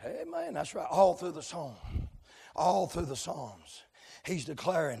 Amen. That's right. All through the song. All through the Psalms. He's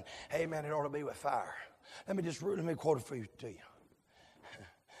declaring, amen, it ought to be with fire. Let me quote it for you to you.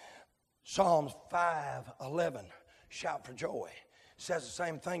 Psalms 5:11, shout for joy. Says the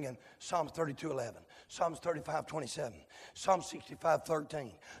same thing in Psalms 32:11, Psalms 35:27, Psalm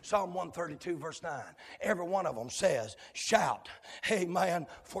 65:13, Psalm 132 verse 9. Every one of them says, shout, amen,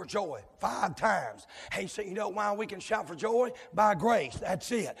 for joy. 5 times. Hey, so you know why we can shout for joy? By grace.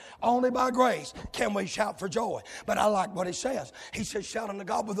 That's it. Only by grace can we shout for joy. But I like what he says. He says, shout unto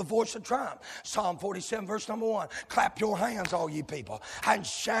God with the voice of triumph. Psalm 47 verse number 1. Clap your hands, all you people, and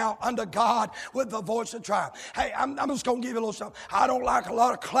shout unto God with the voice of triumph. Hey, I'm just going to give you a little something. I don't like a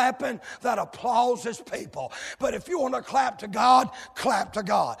lot of clapping that applauses people. But if you want to clap to God, clap to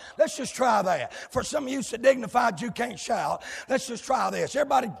God. Let's just try that. For some of you so dignified you can't shout, let's just try this.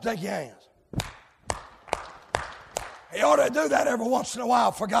 Everybody take your hands. You ought to do that every once in a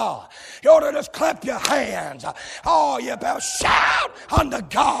while for God. You ought to just clap your hands. Oh, you better shout unto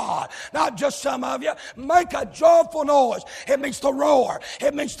God. Not just some of you. Make a joyful noise. It means to roar.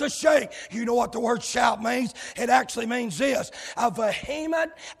 It means to shake. You know what the word shout means? It actually means this. A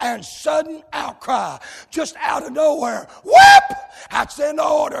vehement and sudden outcry. Just out of nowhere. Whoop! That's in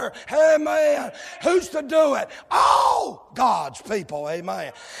order. Amen. Who's to do it? All God's people.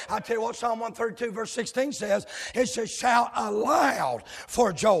 Amen. I tell you what Psalm 132 verse 16 says. It says, shout aloud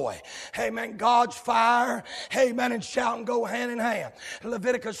for joy. Amen. God's fire, amen, and shouting go hand in hand.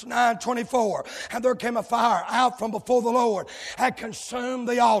 Leviticus 9:24. And there came a fire out from before the Lord and consumed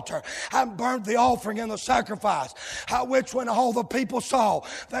the altar and burnt the offering and the sacrifice, which when all the people saw,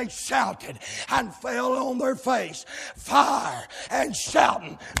 they shouted and fell on their face. Fire and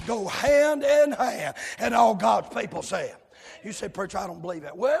shouting go hand in hand. And all God's people said. You say, preacher, I don't believe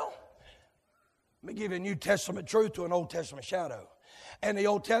that. Well, let me give you a New Testament truth to an Old Testament shadow. In the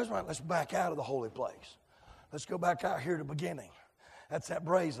Old Testament, let's back out of the holy place. Let's go back out here to the beginning. That's that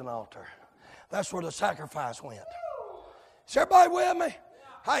brazen altar. That's where the sacrifice went. Is everybody with me?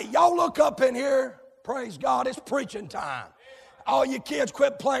 Hey, y'all look up in here. Praise God, it's preaching time. All you kids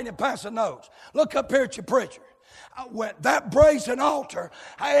quit playing and passing notes. Look up here at your preacher. When that brazen altar,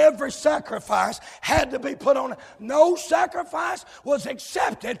 every sacrifice had to be put on it. No sacrifice was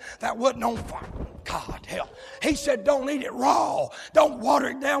accepted that wasn't on fire. God help. He said, don't eat it raw. Don't water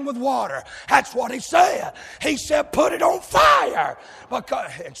it down with water. That's what he said. He said, put it on fire.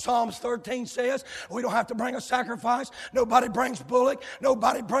 Because and Psalms 13 says, we don't have to bring a sacrifice. Nobody brings bullock.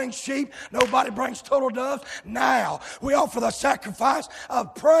 Nobody brings sheep. Nobody brings turtle doves. Now, we offer the sacrifice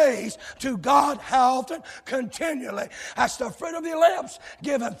of praise to God. How often? Continually. That's the fruit of your lips,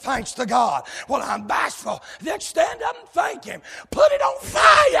 giving thanks to God. Well, I'm bashful. Then stand up and thank Him. Put it on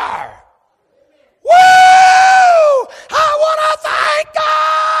fire. Woo! I want to thank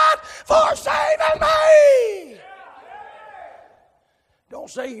God for saving me. Don't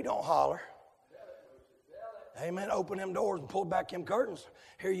say you don't holler. Amen. Open them doors and pull back them curtains.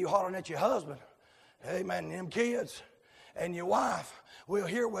 Hear you hollering at your husband. Amen. And them kids and your wife. We'll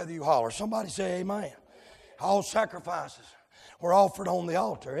hear whether you holler. Somebody say amen. All sacrifices were offered on the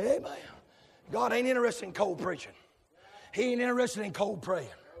altar. Amen. God ain't interested in cold preaching. He ain't interested in cold praying.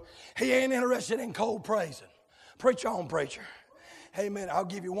 He ain't interested in cold praising. Preach on, preacher. Amen. I'll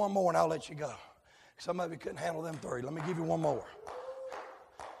give you one more and I'll let you go. Some of you couldn't handle them three. Let me give you one more.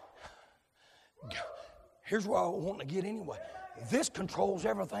 Here's where I want to get anyway. This controls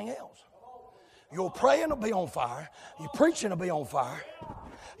everything else. Your praying will be on fire. Your preaching will be on fire.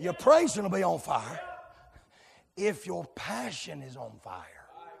 Your praising will be on fire. If your passion is on fire.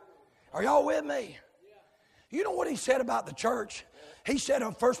 Are y'all with me? You know what he said about the church? He said in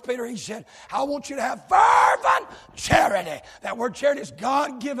 1 Peter, he said, I want you to have fervent charity. That word charity is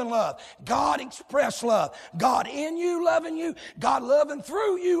God-given love. God-expressed love. God in you, loving you. God loving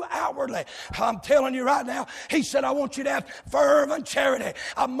through you outwardly. I'm telling you right now, he said, I want you to have fervent charity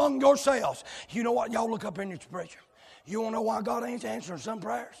among yourselves. You know what? Y'all look up in your preacher. You want to know why God ain't answering some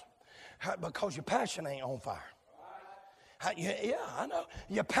prayers? Because your passion ain't on fire. Yeah, I know.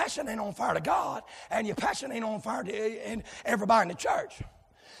 Your passion ain't on fire to God, and your passion ain't on fire to everybody in the church.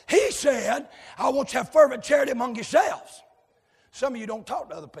 He said, I want you to have fervent charity among yourselves. Some of you don't talk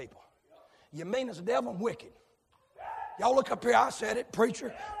to other people. You mean as the devil and wicked. Y'all look up here, I said it,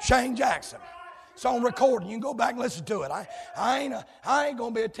 preacher Shane Jackson. It's on recording. You can go back and listen to it. I ain't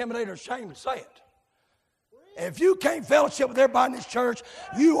going to be intimidated or ashamed to say it. If you can't fellowship with everybody in this church,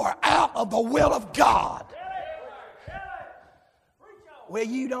 you are out of the will of God. Well,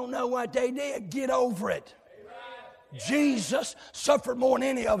 you don't know what they did. Get over it. Jesus suffered more than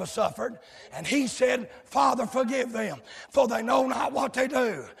any of us suffered. And he said, Father, forgive them, for they know not what they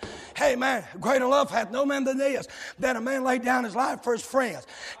do. Hey, man, greater love hath no man than this, that a man laid down his life for his friends.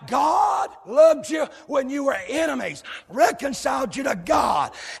 God loved you when you were enemies, reconciled you to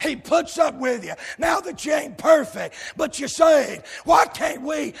God. He puts up with you. Now that you ain't perfect, but you're saved, why can't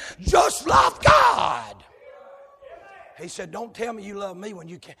we just love God? He said, don't tell me you love me when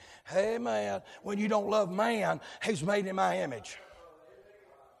you can't. Hey, man, when you don't love man, he's made in my image.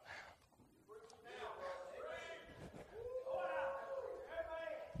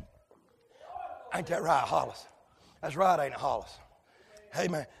 Ain't that right, Hollis? That's right, ain't it, Hollis? Hey,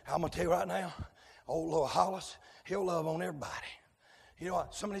 man, I'm going to tell you right now, old little Hollis, he'll love on everybody. You know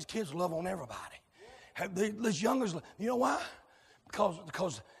what? Some of these kids love on everybody. These youngers, you know why?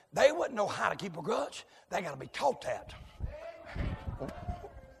 Because they wouldn't know how to keep a grudge. They got to be taught that.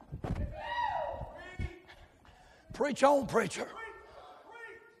 Preach on, preacher.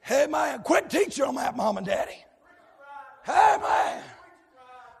 Hey, man, quit teaching them that, Mom and Daddy. Hey, man.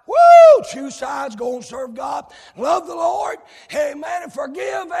 Woo! Choose sides, go and serve God. Love the Lord. Amen. And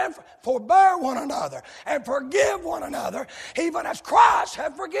forgive and forbear one another. And forgive one another, even as Christ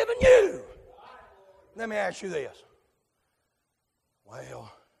hath forgiven you. Let me ask you this.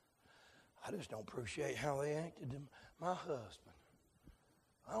 Well, I just don't appreciate how they acted to my husband.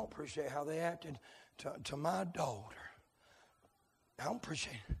 I don't appreciate how they acted to my daughter. I don't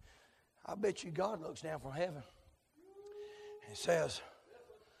appreciate it. I bet you God looks down from heaven and says,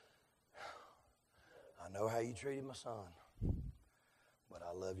 I know how you treated my son, but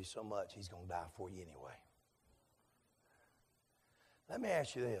I love you so much, he's going to die for you anyway. Let me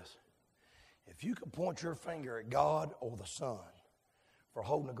ask you this. If you could point your finger at God or the son for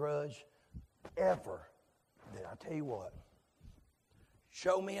holding a grudge, ever, then I tell you what,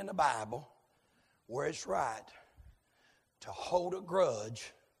 show me in the Bible where it's right to hold a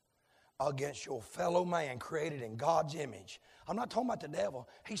grudge against your fellow man created in God's image. I'm not talking about the devil.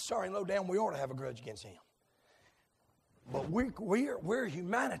 He's sorry and low down. We ought to have a grudge against him. But we're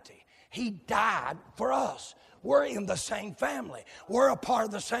humanity. He died for us. We're in the same family. We're a part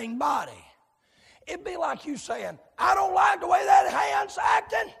of the same body. It'd be like you saying, I don't like the way that hand's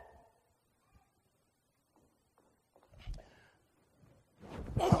acting.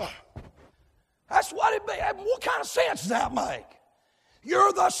 That's what it'd be. What kind of sense does that make?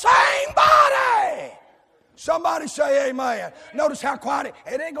 You're the same body. Somebody say amen. Notice how quiet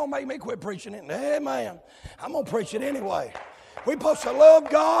it ain't going to make me quit preaching it. Amen. I'm going to preach it anyway. We're supposed to love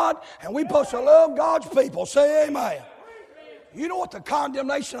God, and we're supposed to love God's people. Say amen. You know what the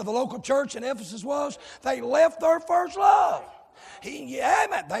condemnation of the local church in Ephesus was? They left their first love.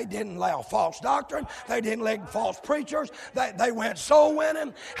 They didn't allow false doctrine. They didn't let false preachers. They went soul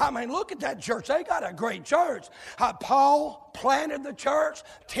winning. I mean, look at that church. They got a great church. Paul planted the church.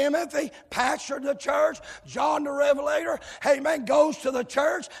 Timothy pastored the church. John the Revelator, amen, goes to the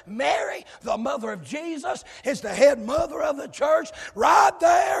church. Mary, the mother of Jesus, is the head mother of the church right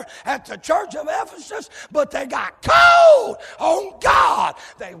there at the church of Ephesus. But they got cold on God.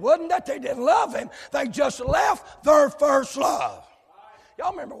 They wasn't that they didn't love Him. They just left their first love.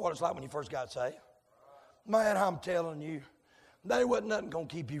 Y'all remember what it's like when you first got saved? Man, I'm telling you, there wasn't nothing going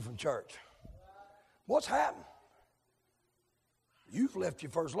to keep you from church. What's happened? You've left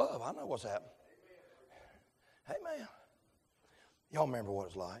your first love. I know what's happened. Hey, man. Y'all remember what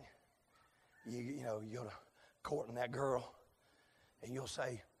it's like? You know, you go to courting that girl, and you'll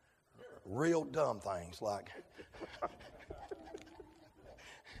say real dumb things like,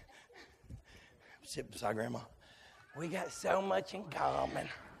 sit beside Grandma. We got so much in common.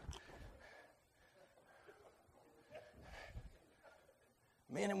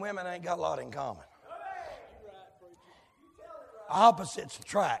 Men and women ain't got a lot in common. Opposites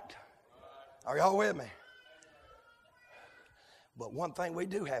attract. Are y'all with me? But one thing we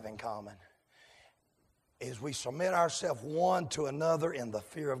do have in common is we submit ourselves one to another in the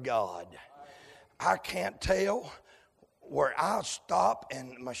fear of God. I can't tell where I stop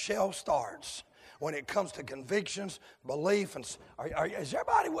and Michelle starts when it comes to convictions, belief, and is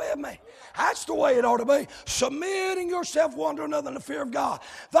everybody with me? That's the way it ought to be. Submitting yourself one to another in the fear of God.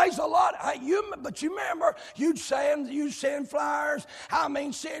 There's a lot, but you remember, you'd send flyers,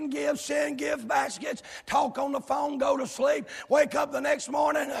 send gift baskets, talk on the phone, go to sleep, wake up the next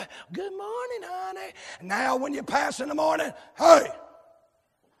morning, good morning, honey. Now when you pass in the morning, hey,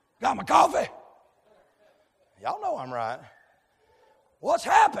 got my coffee? Y'all know I'm right. What's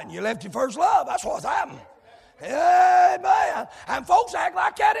happened? You left your first love. That's what's happened. Amen. And folks act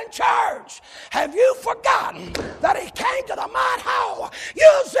like that in church. Have you forgotten that He came to the mud hole,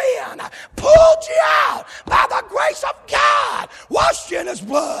 used in, pulled you out by the grace of God, washed you in His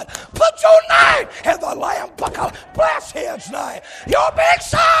blood, put your name in the Lamb Book of bless His name. You'll be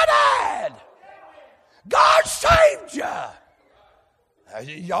excited. God saved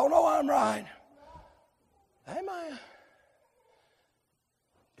you. Y'all know I'm right. Amen.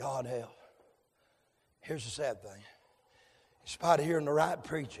 God help. Here's the sad thing. In spite of hearing the right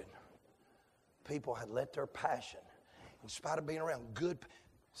preaching, people had let their passion, in spite of being around good.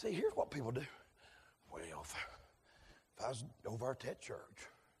 See, here's what people do. Well, if I was over at that church,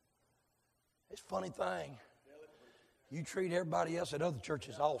 it's a funny thing. You treat everybody else at other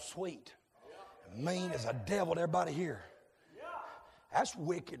churches all sweet and mean as a devil to everybody here. That's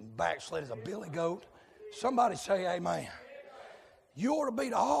wicked and backslid as a billy goat. Somebody say amen. You ought to be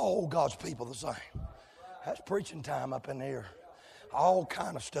to all God's people the same. That's preaching time up in here. All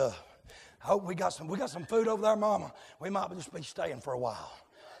kind of stuff. I hope we got some food over there, Mama. We might just be staying for a while.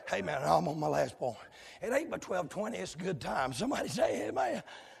 Hey, man, I'm on my last point. It ain't but 12:20. It's a good time. Somebody say amen.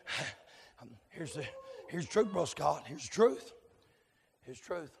 Here's the truth, Brother Scott. Here's the truth. Here's the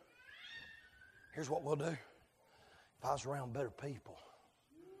truth. Here's what we'll do. If I was around better people,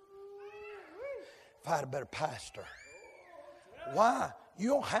 if I had a better pastor. Why? You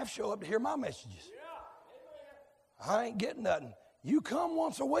don't have to show up to hear my messages. I ain't getting nothing. You come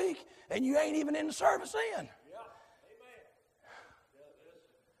once a week and you ain't even in the service then.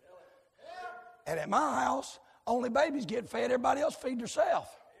 And at my house, only babies get fed. Everybody else feed themselves.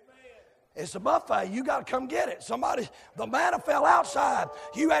 It's a buffet. You got to come get it. The manna fell outside.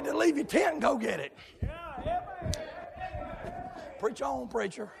 You had to leave your tent and go get it. Preach on,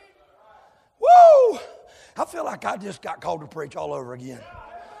 preacher. Woo! I feel like I just got called to preach all over again.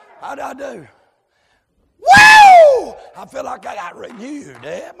 How'd I do? Woo! I feel like I got renewed.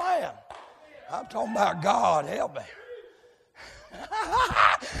 Man, I'm talking about God. Help me.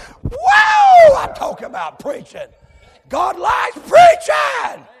 Woo! I'm talking about preaching. God likes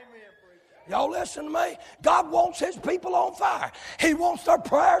preaching. Y'all listen to me? God wants His people on fire. He wants their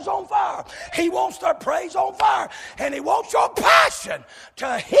prayers on fire. He wants their praise on fire. And He wants your passion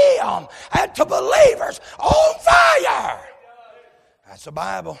to Him and to believers on fire. That's the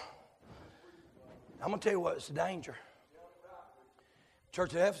Bible. I'm going to tell you what's the danger.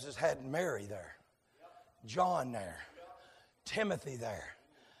 Church of Ephesus had Mary there, John there, Timothy there.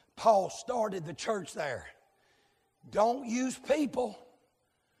 Paul started the church there. Don't use people.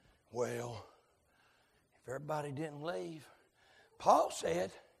 Well, if everybody didn't leave, Paul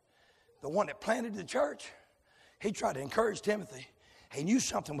said, the one that planted the church, he tried to encourage Timothy. He knew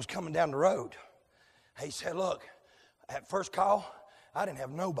something was coming down the road. He said, look, at first call, I didn't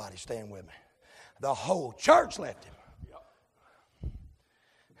have nobody staying with me. The whole church left him.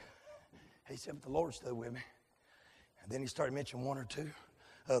 He said, but the Lord stayed with me. And then he started mentioning one or two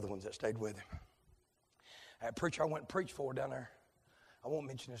other ones that stayed with him. That preacher I went and preached for down there, I won't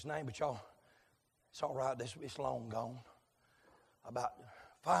mention his name, but y'all, it's all right, it's long gone. About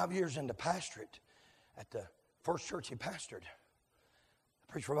 5 years into pastorate at the first church he pastored,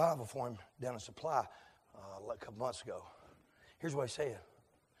 I preached revival for him down in Supply a couple months ago. Here's what he said.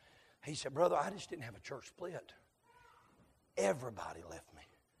 He said, brother, I just didn't have a church split. Everybody left me.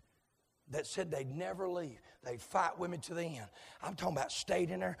 That said they'd never leave. They'd fight with me to the end. I'm talking about stayed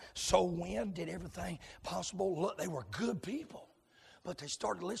in there, sold wind, did everything possible. Look, they were good people. But they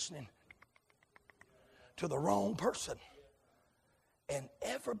started listening to the wrong person. And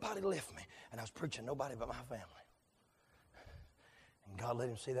everybody left me. And I was preaching nobody but my family. And God let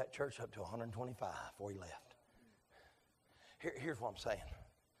him see that church up to 125 before he left. Here's what I'm saying.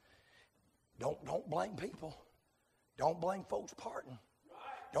 Don't blame people. Don't blame folks parting.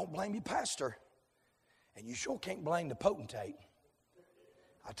 Don't blame your pastor. And you sure can't blame the potentate.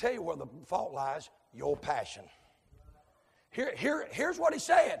 I tell you where the fault lies, your passion. Here's what he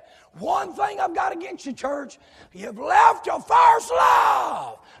said. One thing I've got against you, church. You've left your first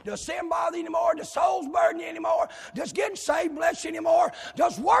love. Does sin bother you anymore? Does souls burden you anymore? Does getting saved bless you anymore?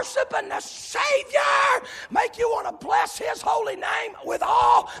 Does worshiping the Savior make you want to bless His holy name with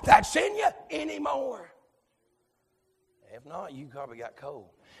all that's in you anymore? If not, you probably got cold.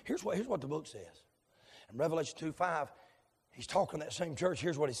 Here's what the book says. In Revelation 2:5, he's talking to that same church.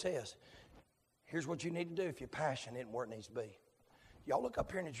 Here's what he says. Here's what you need to do if your passion isn't where it needs to be. Y'all look up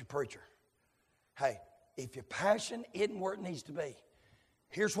here and at your preacher. Hey, if your passion isn't where it needs to be,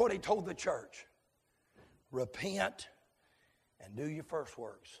 here's what he told the church. Repent and do your first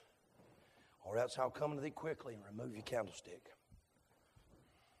works, or else I'll come to thee quickly and remove your candlestick.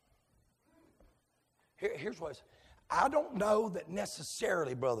 Here's what it says. I don't know that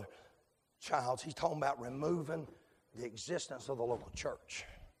necessarily, Brother Childs, he's talking about removing the existence of the local church.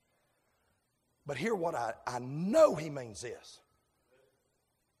 But hear what I know he means this.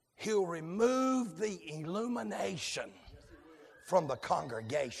 He'll remove the illumination from the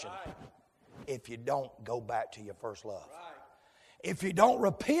congregation if you don't go back to your first love. If you don't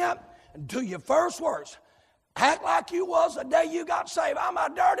repent and do your first works, act like you was the day you got saved. I'm a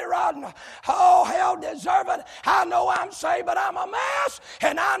dirty, rotten, oh, hell deserving. I know I'm saved, but I'm a mess,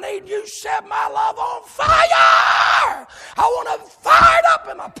 and I need you to set my love on fire. I want to fired up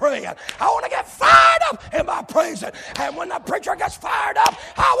in my praying. I want to get fired up in my praising. And when the preacher gets fired up,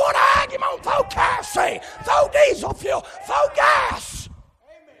 I want to hang him on, throw kerosene, throw diesel fuel, throw gas.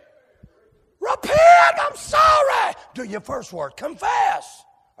 Repent, I'm sorry. Do your first word. Confess.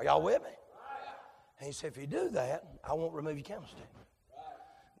 Are y'all with me? And he said, if you do that, I won't remove your candlestick.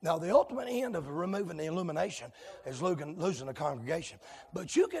 Now, the ultimate end of removing the illumination is losing the congregation.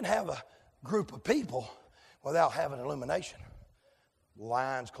 But you can have a group of people without having illumination.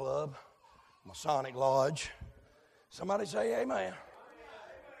 Lions Club, Masonic Lodge. Somebody say amen.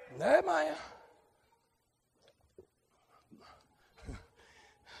 Amen.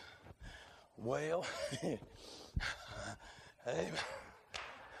 Well, amen.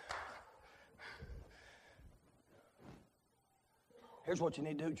 Here's what you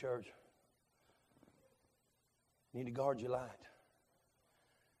need to do, church. You need to guard your light.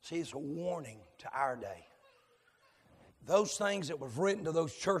 See, it's a warning to our day. Those things that was written to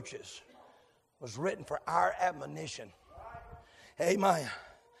those churches was written for our admonition. Amen.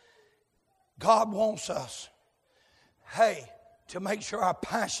 God wants us, to make sure our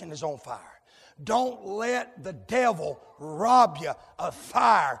passion is on fire. Don't let the devil rob you of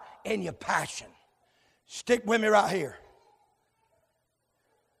fire in your passion. Stick with me right here.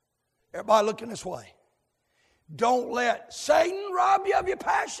 Everybody looking this way. Don't let Satan rob you of your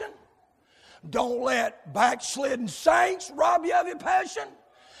passion. Don't let backslidden saints rob you of your passion.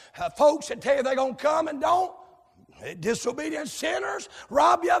 Folks that tell you they're going to come and don't. Disobedient sinners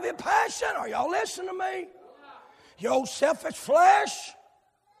rob you of your passion. Are y'all listening to me? Your old selfish flesh.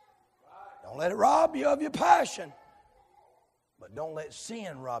 Don't let it rob you of your passion. But don't let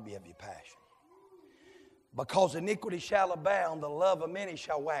sin rob you of your passion. Because iniquity shall abound, the love of many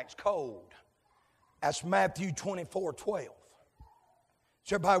shall wax cold. That's Matthew 24:12. Is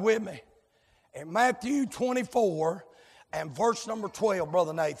everybody with me? In Matthew 24 and verse number 12,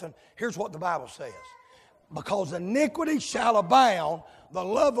 Brother Nathan, here's what the Bible says. Because iniquity shall abound, the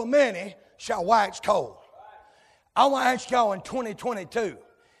love of many shall wax cold. I want to ask y'all in 2022,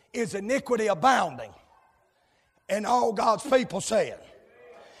 is iniquity abounding? And all God's people say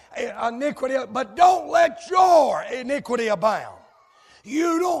it. Iniquity, but don't let your iniquity abound.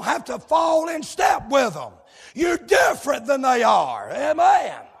 You don't have to fall in step with them. You're different than they are.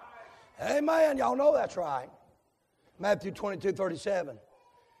 Amen. Amen. Y'all know that's right. Matthew 22:37.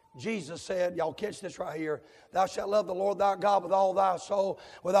 Jesus said, y'all catch this right here, thou shalt love the Lord thy God with all thy soul,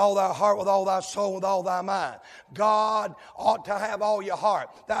 with all thy heart, with all thy soul, with all thy mind. God ought to have all your heart.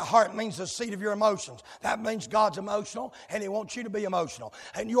 That heart means the seat of your emotions. That means God's emotional, and He wants you to be emotional.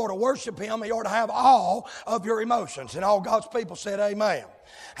 And you ought to worship Him, and you ought to have all of your emotions. And all God's people said, amen.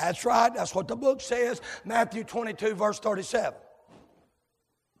 That's right. That's what the book says, Matthew 22, verse 37.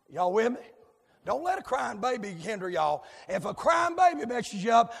 Y'all with me? Don't let a crying baby hinder y'all. If a crying baby messes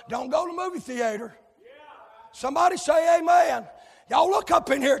you up, don't go to the movie theater. Somebody say amen. Y'all look up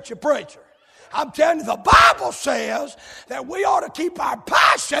in here at your preacher. I'm telling you, the Bible says that we ought to keep our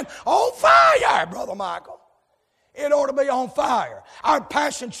passion on fire, Brother Michael. It ought to be on fire. Our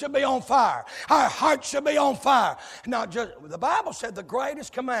passion should be on fire. Our heart should be on fire. Not just, the Bible said the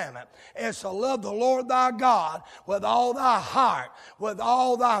greatest commandment is to love the Lord thy God with all thy heart, with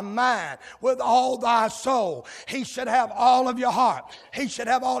all thy mind, with all thy soul. He should have all of your heart. He should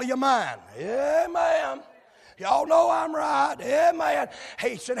have all of your mind. Amen. Y'all know I'm right. Amen.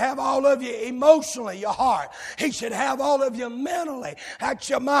 He should have all of you emotionally, your heart. He should have all of you mentally. That's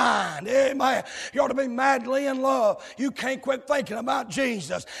your mind. Amen. You ought to be madly in love. You can't quit thinking about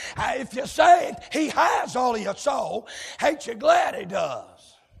Jesus. If you say He has all of your soul, ain't you glad He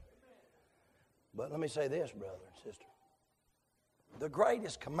does? But let me say this, brother and sister. The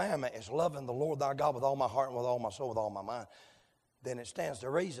greatest commandment is loving the Lord thy God with all my heart and with all my soul, with all my mind. Then it stands to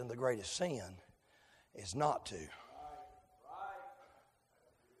reason the greatest sin is not to.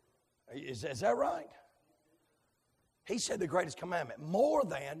 Is that right? He said the greatest commandment, more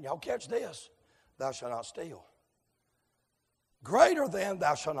than, y'all catch this, thou shalt not steal. Greater than,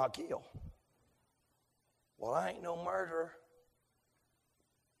 thou shalt not kill. Well, I ain't no murderer.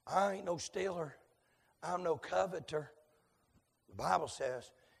 I ain't no stealer. I'm no coveter. The Bible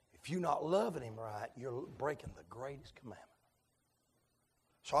says, if you're not loving Him right, you're breaking the greatest commandment.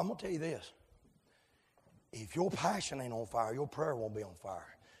 So I'm going to tell you this. If your passion ain't on fire, your prayer won't be on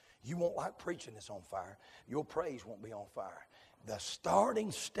fire. You won't like preaching that's on fire. Your praise won't be on fire. The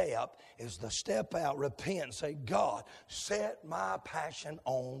starting step is the step out, repent, and say, God, set my passion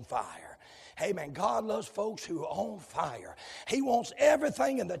on fire. Amen. God loves folks who are on fire. He wants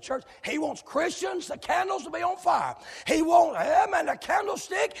everything in the church. He wants Christians, the candles, to be on fire. He wants, amen, the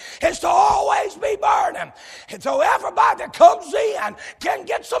candlestick is to always be burning. And so everybody that comes in can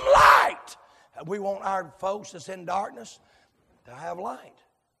get some light. We want our folks that's in darkness to have light.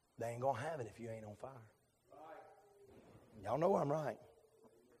 They ain't going to have it if you ain't on fire. Y'all know I'm right.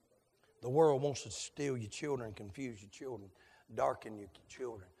 The world wants to steal your children, confuse your children, darken your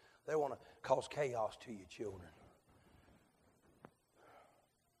children. They want to cause chaos to your children.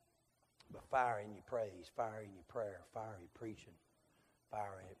 But fire in your praise, fire in your prayer, fire in your preaching,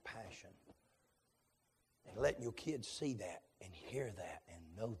 fire in your passion. And letting your kids see that and hear that and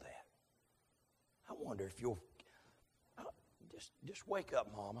know that. I wonder if you'll just wake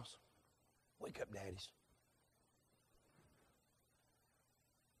up, mamas. Wake up, daddies.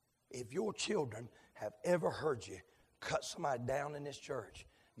 If your children have ever heard you cut somebody down in this church,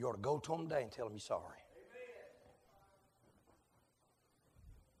 you ought to go to them today and tell them you're sorry.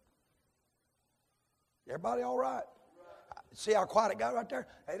 Everybody all right? See how quiet it got right there?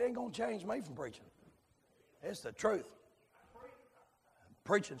 It ain't going to change me from preaching. It's the truth.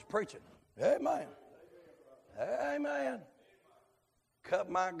 Preaching's preaching. Amen. Amen.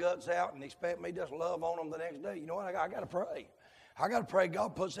 Cut my guts out and expect me to just love on them the next day. You know what? I got to pray. I got to pray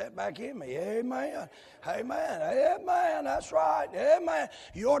God puts that back in me. Amen. Amen. Amen. That's right. Amen.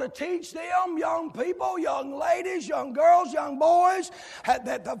 You ought to teach them, young people, young ladies, young girls, young boys,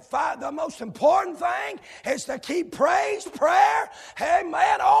 that the most important thing is to keep praise, prayer,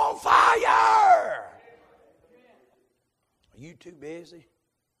 amen, on fire. Are you too busy?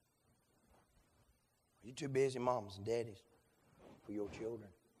 Are You too busy, mamas and daddies, for your children.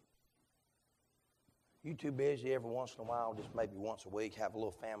 You too busy every once in a while, just maybe once a week, have a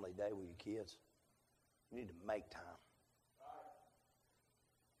little family day with your kids. You need to make time.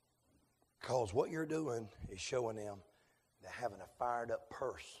 Because what you're doing is showing them that having a fired up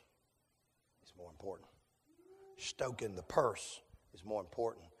purse is more important. Stoking the purse is more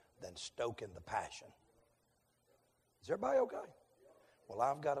important than stoking the passion. Is everybody okay? Well,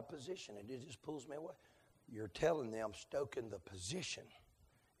 I've got a position and it just pulls me away. You're telling them stoking the position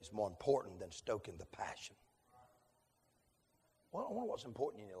is more important than stoking the passion. Well, I wonder what's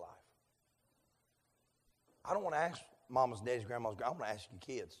important in your life. I don't want to ask mamas, daddies, grandmas. I want to ask you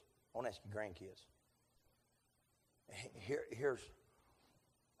kids. I want to ask you grandkids. Here's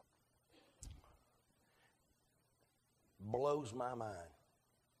blows my mind.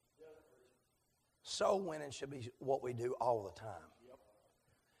 Soul winning should be what we do all the time.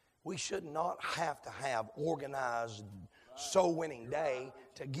 We should not have to have organized soul winning day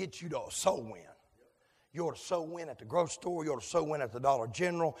to get you to a soul win. You ought to soul win at the grocery store. You ought to soul win at the Dollar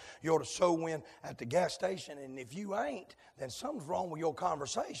General. You ought to soul win at the gas station. And if you ain't, then something's wrong with your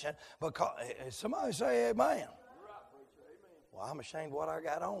conversation. Because somebody say amen. Well, I'm ashamed of what I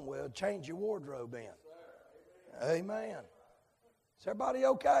got on. Well, change your wardrobe then. Amen. Is everybody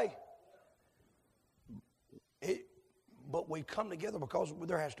okay? But we come together because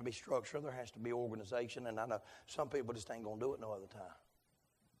there has to be structure. There has to be organization. And I know some people just ain't going to do it no other time.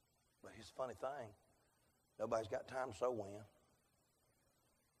 But here's the funny thing. Nobody's got time to soul win.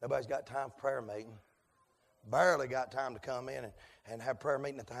 Nobody's got time for prayer meeting. Barely got time to come in and have prayer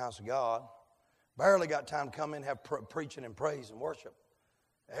meeting at the house of God. Barely got time to come in and have preaching and praise and worship.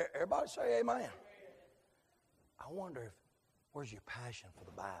 Everybody say amen. I wonder where's your passion for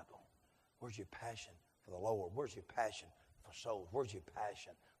the Bible? Where's your passion for the Lord? Where's your passion for souls? Where's your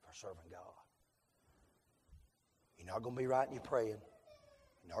passion for serving God? You're not going to be right in your praying.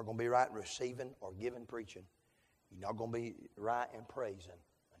 You're not going to be right in receiving or giving preaching. You're not going to be right in praising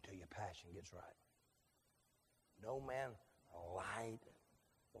until your passion gets right. No man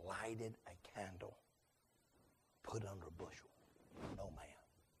lighted a candle put under a bushel. No man.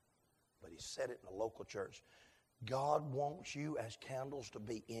 But he said it in the local church. God wants you as candles to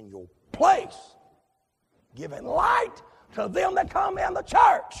be in your place, giving light to them that come in the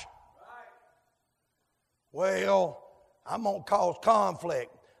church. Well, I'm going to cause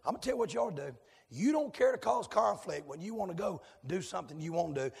conflict. I'm going to tell you what you ought to do. You don't care to cause conflict when you want to go do something you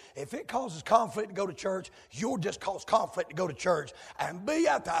want to do. If it causes conflict to go to church, you'll just cause conflict to go to church and be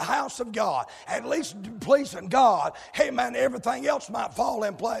at the house of God, at least pleasing God. Hey, man, everything else might fall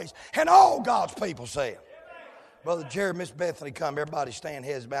in place. And all God's people say it. Brother Jared, Miss Bethany, come. Everybody stand,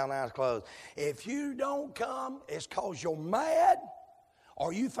 heads bowed, eyes closed. If you don't come, it's because you're mad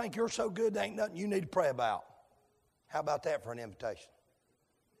or you think you're so good there ain't nothing you need to pray about. How about that for an invitation?